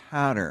our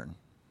pattern,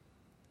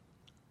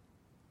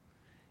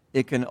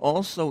 it can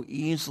also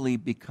easily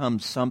become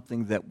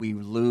something that we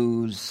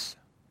lose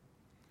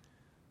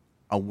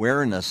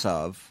awareness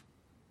of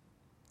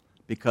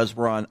because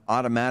we're on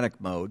automatic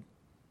mode.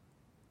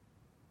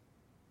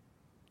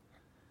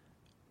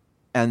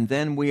 And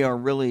then we are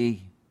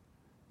really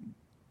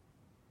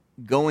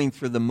going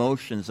through the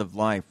motions of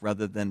life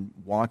rather than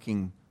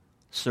walking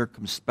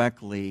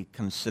circumspectly,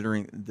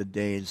 considering the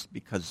days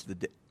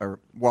or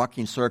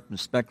walking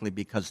circumspectly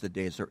because the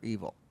days are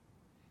evil,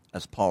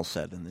 as Paul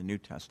said in the New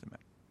Testament.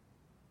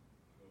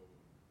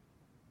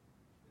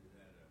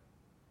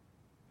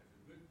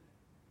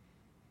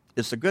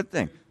 It's a good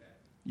thing.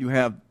 You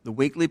have the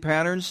weekly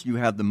patterns, you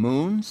have the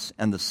moons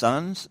and the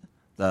suns,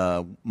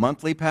 the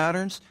monthly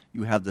patterns,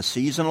 you have the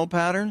seasonal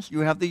patterns,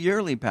 you have the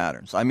yearly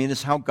patterns. I mean,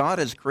 it's how God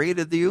has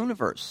created the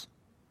universe.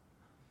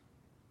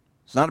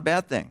 It's not a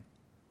bad thing.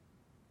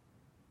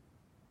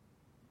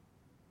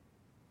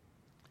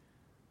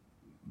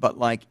 But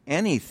like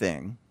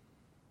anything,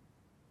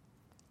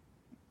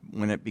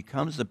 when it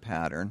becomes a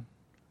pattern,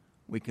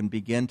 we can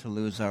begin to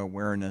lose our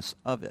awareness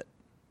of it.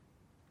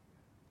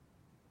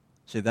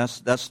 See, that's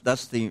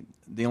the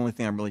only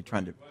thing I'm really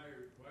trying to. Why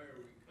are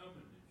we coming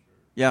to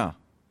church? Yeah. Okay.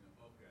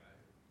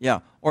 Yeah.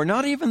 Or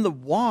not even the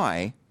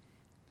why,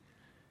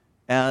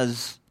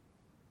 as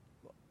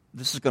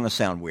this is going to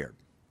sound weird.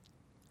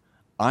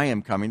 I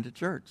am coming to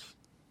church.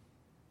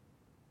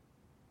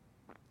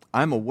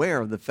 I'm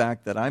aware of the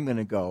fact that I'm going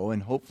to go,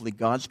 and hopefully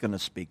God's going to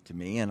speak to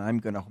me, and I'm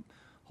going to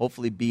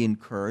hopefully be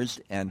encouraged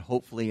and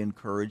hopefully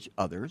encourage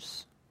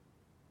others.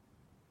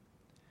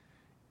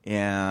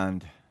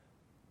 And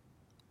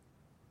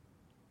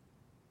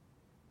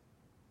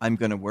I'm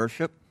going to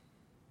worship.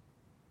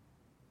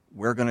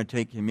 We're going to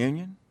take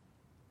communion.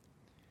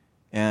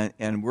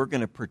 And we're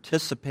going to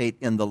participate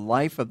in the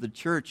life of the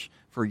church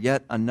for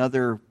yet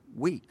another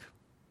week,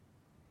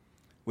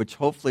 which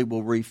hopefully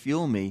will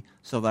refuel me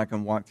so that I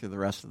can walk through the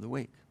rest of the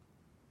week.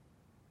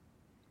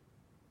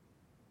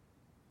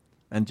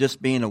 And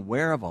just being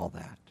aware of all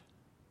that.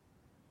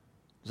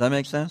 Does that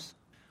make sense?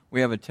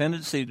 We have a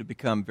tendency to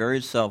become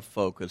very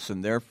self-focused,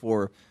 and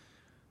therefore,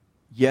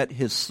 yet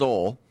his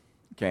soul,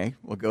 okay,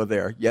 we'll go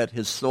there, yet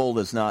his soul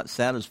is not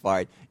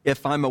satisfied.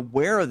 If I'm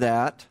aware of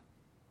that,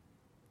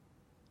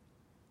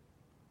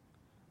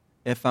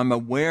 if I'm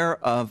aware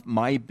of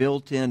my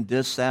built-in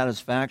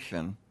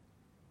dissatisfaction,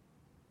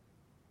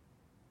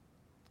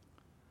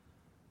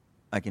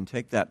 I can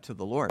take that to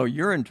the Lord. So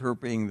you're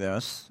interpreting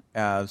this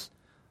as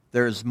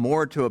there's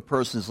more to a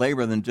person's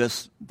labor than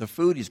just the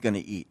food he's going to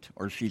eat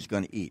or she's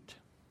going to eat.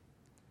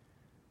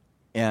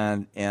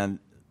 And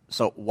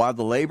so while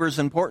the labor is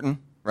important,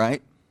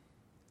 right?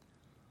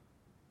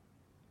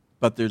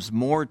 But there's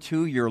more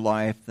to your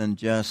life than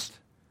just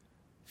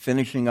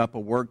finishing up a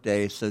work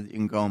day so that you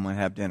can go home and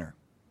have dinner.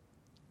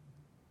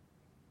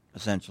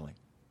 Essentially.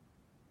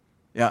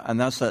 Yeah, and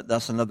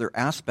that's another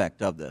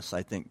aspect of this,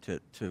 I think,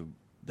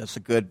 that's a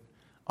good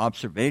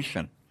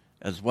observation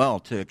as well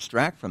to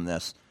extract from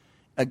this.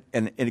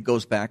 And it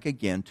goes back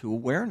again to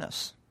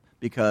awareness.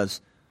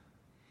 Because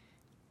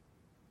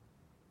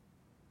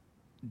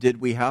did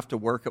we have to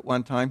work at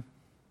one time?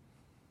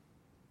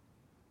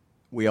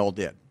 We all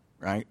did,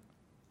 right?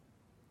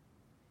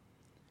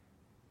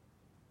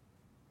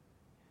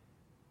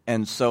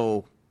 And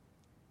so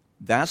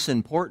that's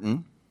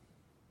important.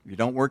 If you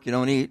don't work, you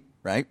don't eat,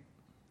 right?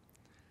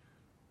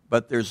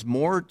 But there's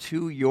more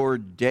to your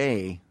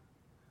day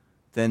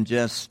than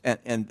just,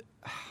 and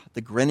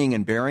the grinning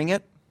and bearing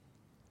it,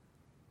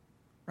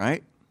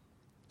 right?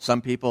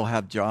 Some people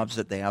have jobs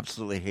that they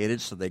absolutely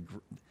hated, so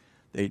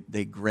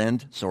they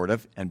grinned, sort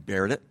of, and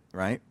bared it,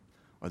 right?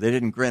 Or they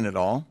didn't grin at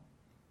all.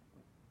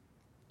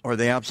 Or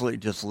they absolutely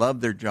just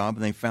loved their job,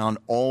 and they found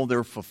all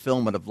their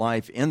fulfillment of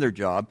life in their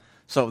job.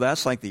 So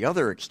that's like the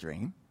other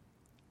extreme.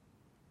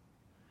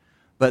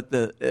 But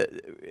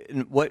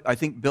what I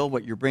think, Bill,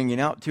 what you're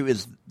bringing out to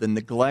is the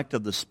neglect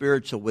of the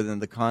spiritual within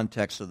the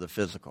context of the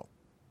physical.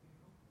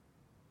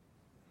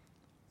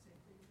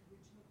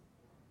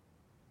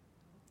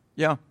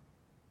 Yeah.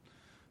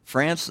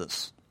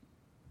 Francis,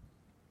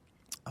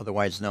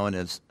 otherwise known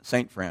as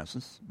St.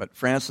 Francis, but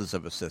Francis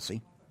of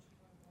Assisi.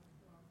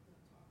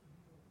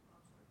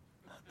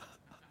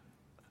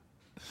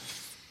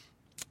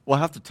 We'll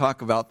have to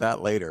talk about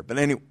that later. But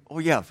anyway,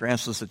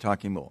 Francis the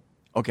Talking Mule.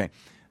 Okay.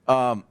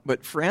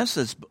 But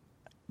Francis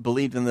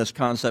believed in this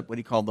concept, what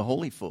he called the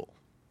holy fool,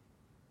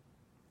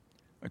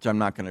 which I'm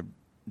not going to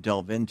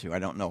delve into. I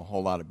don't know a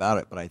whole lot about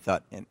it, but I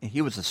thought, and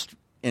he was an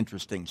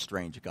interesting,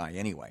 strange guy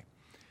anyway.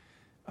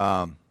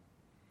 I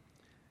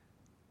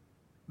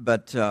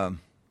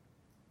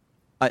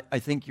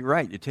think you're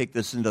right. You take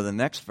this into the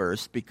next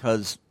verse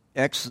because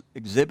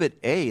Exhibit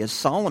A is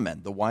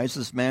Solomon, the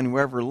wisest man who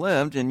ever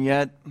lived, and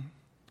yet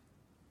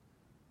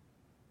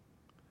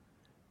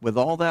with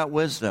all that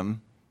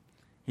wisdom,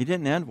 he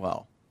didn't end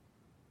well.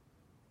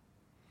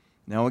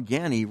 Now,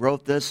 again, he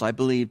wrote this, I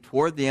believe,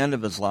 toward the end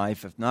of his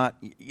life, if not,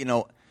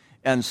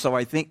 and so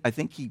I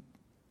think he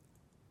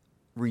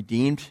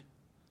redeemed.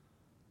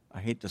 I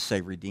hate to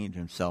say redeemed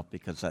himself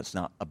because that's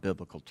not a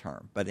biblical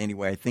term. But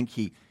anyway, I think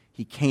he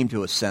came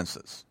to his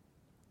senses.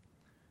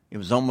 It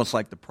was almost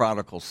like the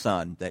prodigal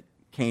son that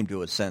came to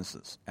his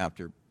senses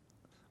after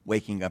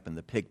waking up in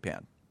the pig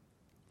pen,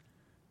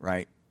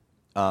 right?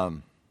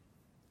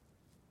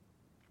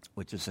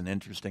 Which is an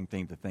interesting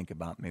thing to think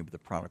about. Maybe the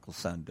prodigal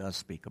son does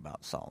speak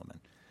about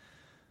Solomon.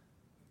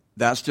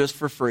 That's just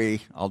for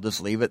free. I'll just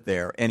leave it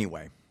there.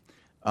 Anyway,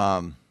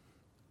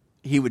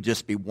 he would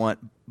just be one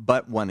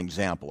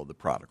example of the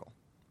prodigal,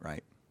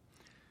 right?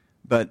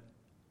 But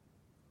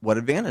what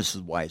advantage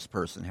does the wise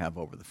person have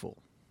over the fool?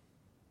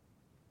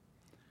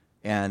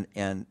 And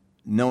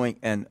knowing,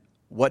 and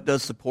what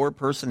does the poor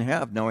person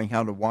have? Knowing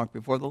how to walk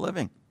before the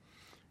living.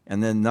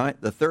 And then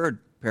the third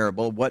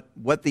parable,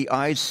 what the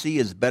eyes see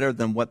is better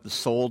than what the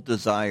soul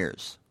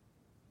desires.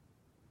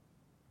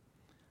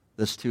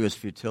 This too is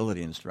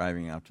futility and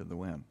striving after the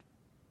wind,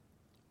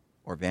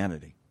 or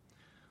vanity.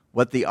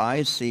 What the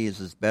eye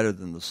sees is better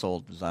than the soul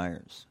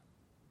desires.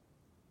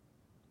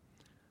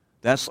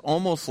 That's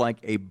almost like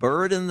a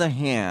bird in the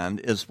hand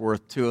is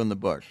worth two in the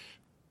bush.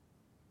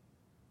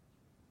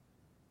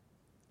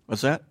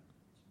 What's that?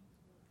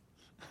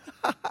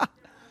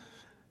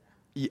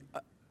 Yeah,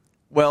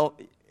 well,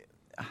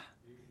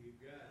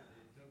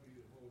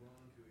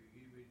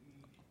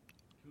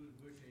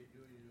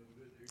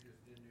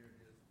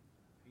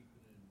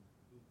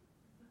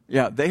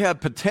 Yeah, they have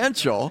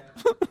potential.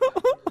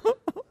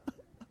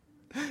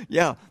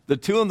 Yeah, the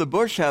two in the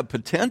bush have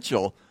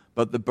potential,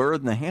 but the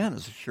bird in the hand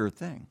is a sure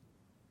thing.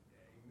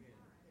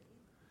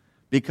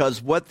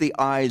 Because what the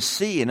eyes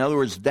see, in other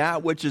words,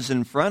 that which is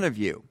in front of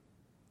you,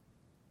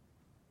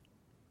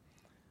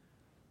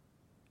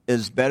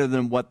 is better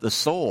than what the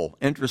soul.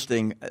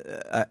 Interesting.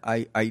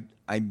 I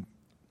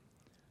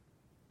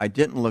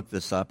didn't look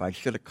this up. I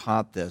should have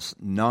caught this.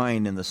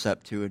 9 in the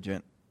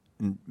Septuagint,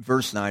 in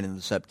verse 9 in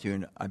the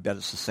Septuagint. I bet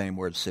it's the same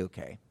word,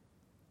 psuche.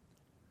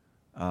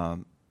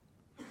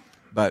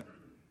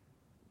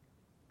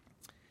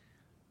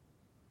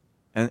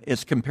 And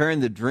it's comparing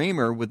the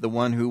dreamer with the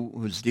one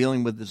who's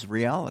dealing with this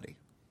reality.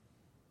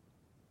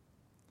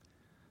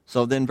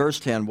 So then verse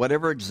 10,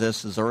 whatever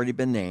exists has already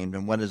been named,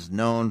 and what is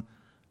known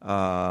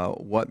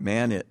what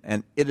man is.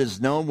 And it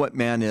is known what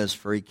man is,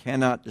 for he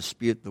cannot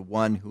dispute the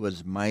one who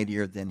is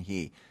mightier than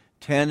he.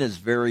 10 is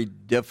very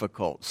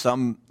difficult.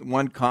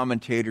 One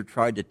commentator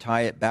tried to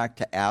tie it back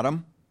to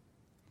Adam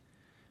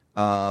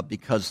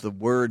because the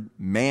word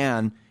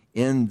man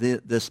in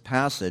this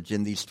passage,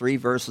 in these 3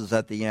 verses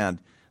at the end,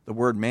 the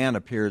word man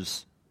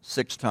appears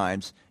 6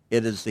 times.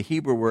 It is the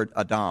Hebrew word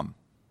Adam,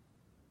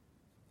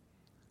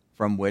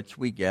 from which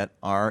we get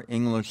our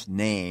English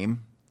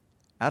name,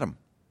 Adam.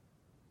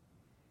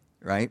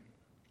 Right?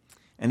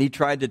 And he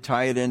tried to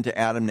tie it into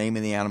Adam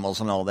naming the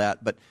animals and all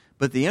that. But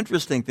the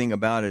interesting thing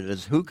about it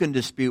is, who can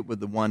dispute with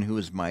the one who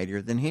is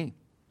mightier than he?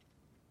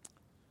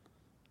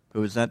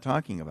 Who is that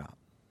talking about?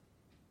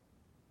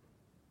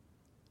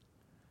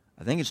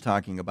 I think it's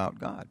talking about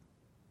God.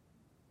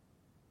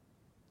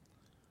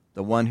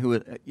 The one who,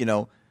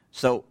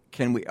 so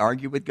can we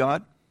argue with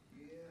God?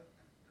 Yeah,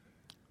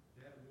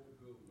 that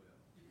won't go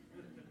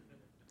well.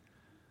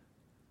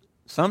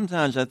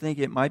 Sometimes I think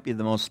it might be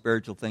the most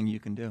spiritual thing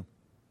you can do.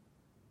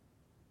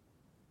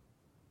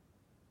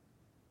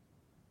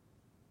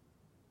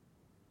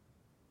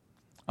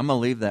 I'm going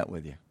to leave that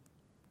with you.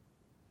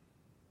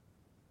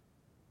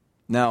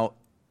 Now,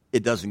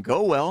 it doesn't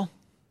go well.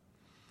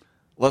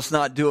 Let's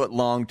not do it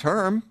long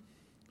term.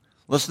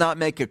 Let's not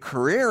make a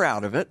career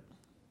out of it.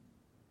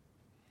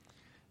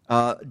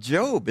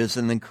 Job is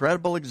an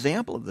incredible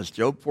example of this.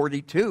 Job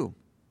 42.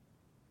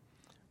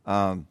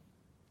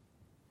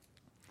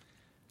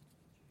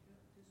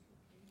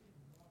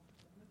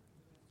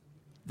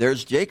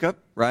 There's Jacob,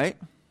 right?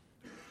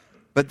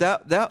 But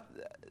that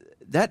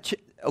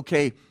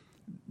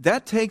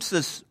takes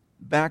us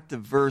back to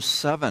verse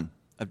 7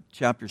 of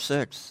chapter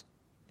 6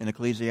 in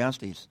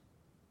Ecclesiastes,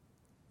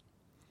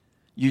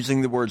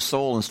 using the word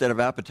soul instead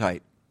of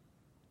appetite.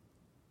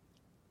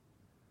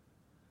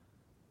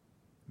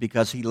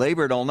 Because he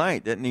labored all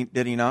night,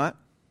 did he not?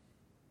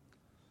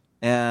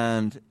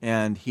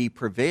 And he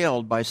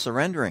prevailed by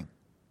surrendering.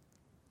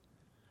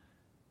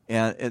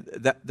 And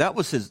that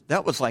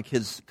was like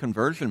his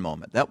conversion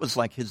moment. That was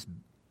like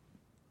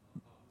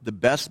the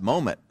best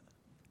moment.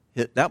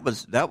 That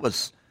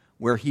was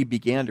where he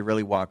began to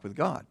really walk with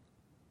God.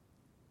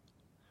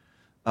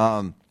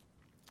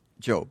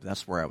 Job,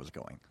 that's where I was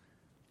going.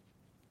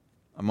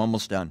 I'm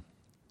almost done.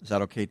 Is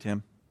that okay,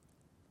 Tim?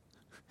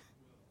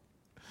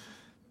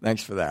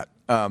 Thanks for that.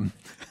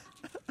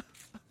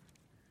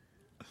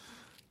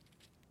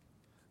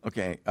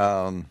 Okay.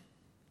 I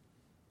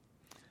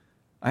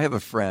have a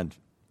friend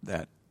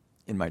that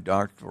in my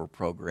doctoral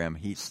program,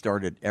 he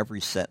started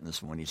every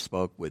sentence when he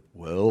spoke with,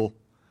 well.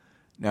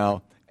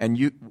 Now,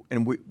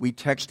 we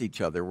text each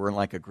other. We're in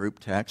like a group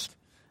text.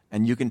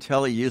 And you can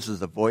tell he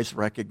uses a voice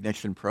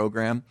recognition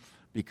program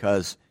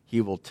because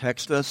he will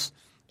text us,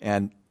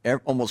 and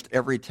almost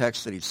every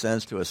text that he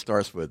sends to us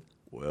starts with,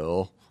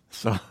 well.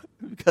 So,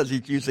 because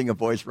he's using a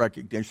voice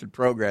recognition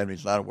program,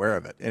 he's not aware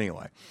of it.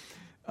 Anyway,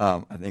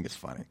 I think it's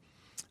funny.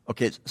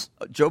 Okay,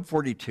 Job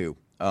 42.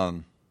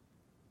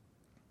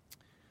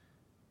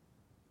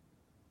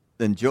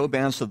 Then Job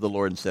answered the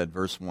Lord and said,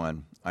 verse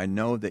 1, I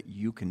know that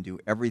you can do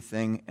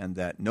everything and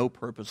that no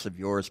purpose of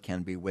yours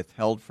can be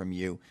withheld from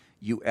you.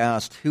 You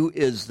asked, who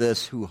is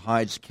this who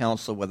hides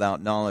counsel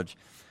without knowledge?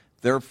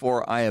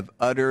 Therefore I have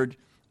uttered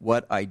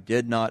what I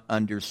did not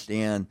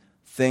understand,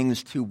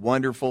 things too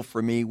wonderful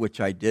for me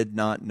which I did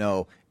not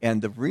know.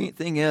 And the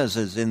thing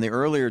is in the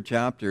earlier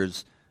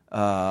chapters,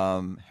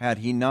 had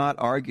he not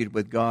argued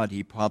with God,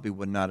 he probably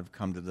would not have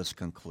come to this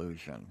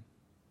conclusion.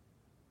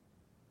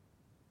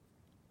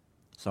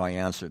 So I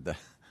answered that.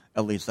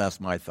 At least that's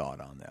my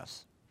thought on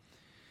this.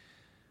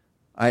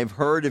 I have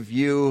heard of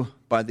you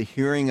by the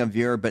hearing of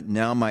ear, but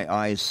now my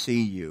eyes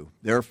see you.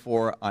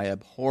 Therefore I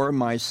abhor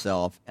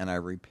myself, and I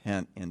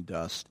repent in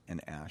dust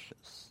and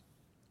ashes.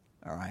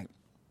 All right.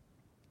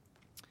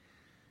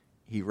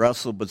 He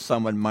wrestled with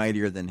someone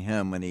mightier than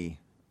him when he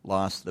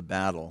lost the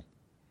battle.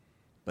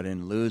 But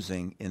in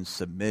losing, in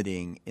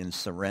submitting, in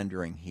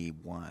surrendering, he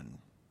won.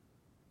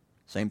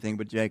 Same thing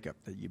with Jacob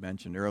that you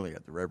mentioned earlier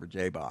at the river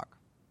Jabbok.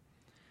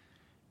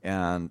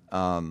 And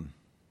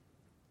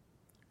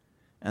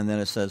then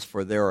it says,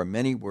 for there are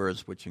many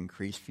words which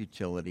increase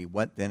futility.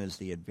 What then is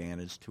the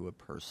advantage to a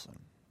person?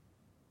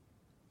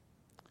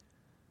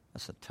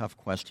 That's a tough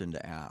question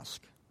to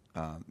ask.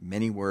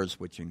 many words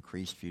which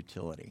increase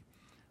futility.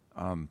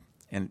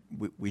 And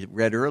we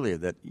read earlier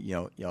that,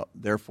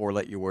 therefore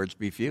let your words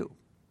be few.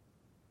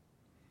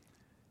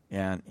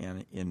 And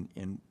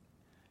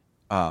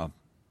out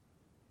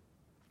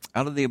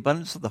of the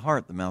abundance of the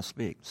heart, the mouth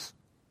speaks.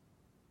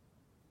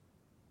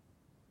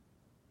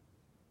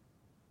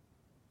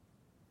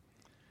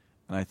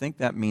 And I think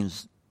that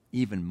means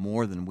even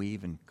more than we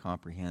even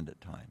comprehend at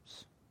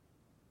times.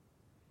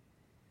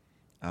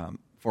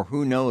 For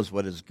who knows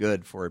what is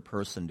good for a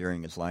person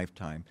during his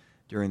lifetime,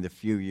 during the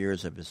few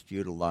years of his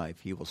futile life?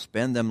 He will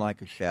spend them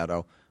like a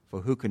shadow,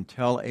 for who can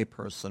tell a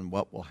person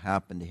what will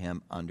happen to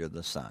him under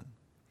the sun?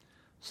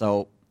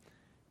 So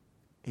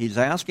he's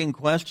asking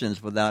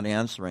questions without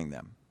answering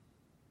them.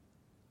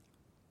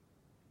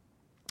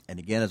 And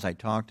again, as I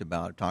talked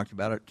about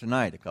it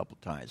tonight a couple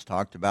times,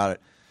 talked about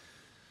it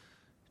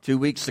 2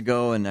 weeks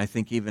ago, and I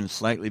think even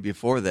slightly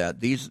before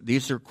that.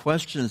 These are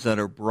questions that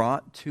are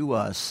brought to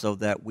us so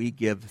that we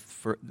give.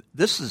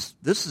 This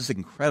is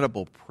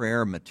incredible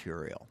prayer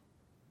material.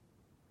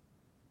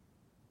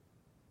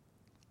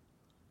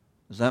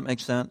 Does that make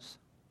sense?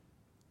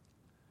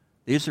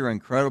 These are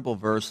incredible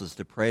verses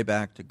to pray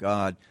back to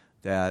God,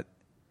 that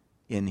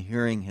in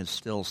hearing his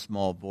still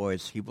small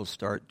voice, he will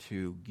start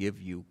to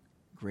give you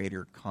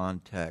greater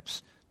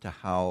context to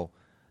how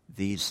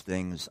these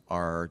things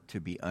are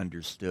to be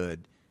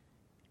understood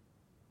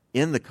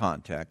in the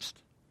context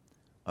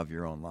of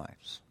your own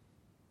lives.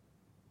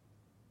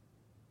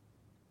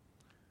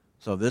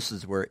 So this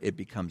is where it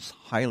becomes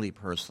highly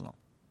personal,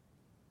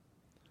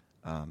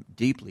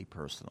 deeply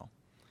personal.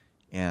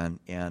 And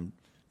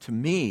to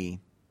me,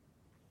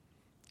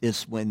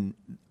 it's when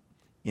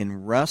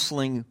in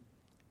wrestling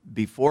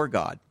before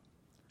God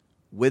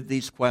with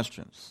these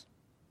questions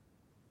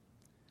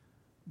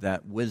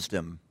that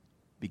wisdom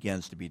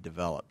begins to be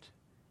developed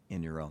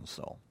in your own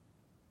soul.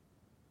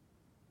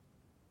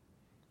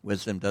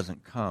 Wisdom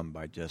doesn't come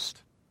by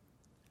just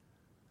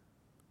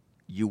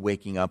you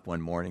waking up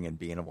one morning and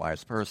being a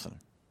wise person.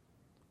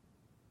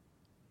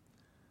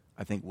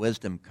 I think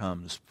wisdom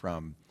comes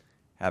from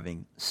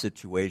having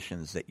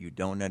situations that you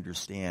don't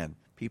understand,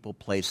 people,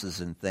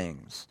 places, and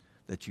things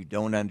that you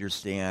don't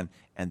understand,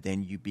 and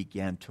then you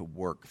begin to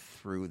work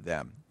through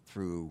them,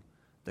 through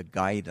the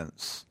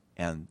guidance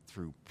and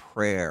through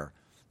prayer,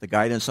 the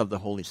guidance of the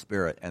Holy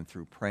Spirit, and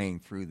through praying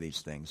through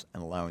these things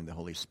and allowing the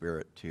Holy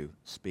Spirit to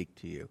speak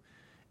to you,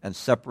 and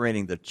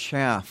separating the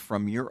chaff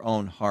from your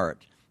own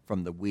heart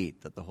from the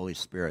wheat that the Holy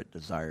Spirit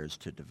desires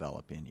to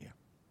develop in you.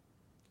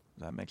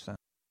 Does that make sense?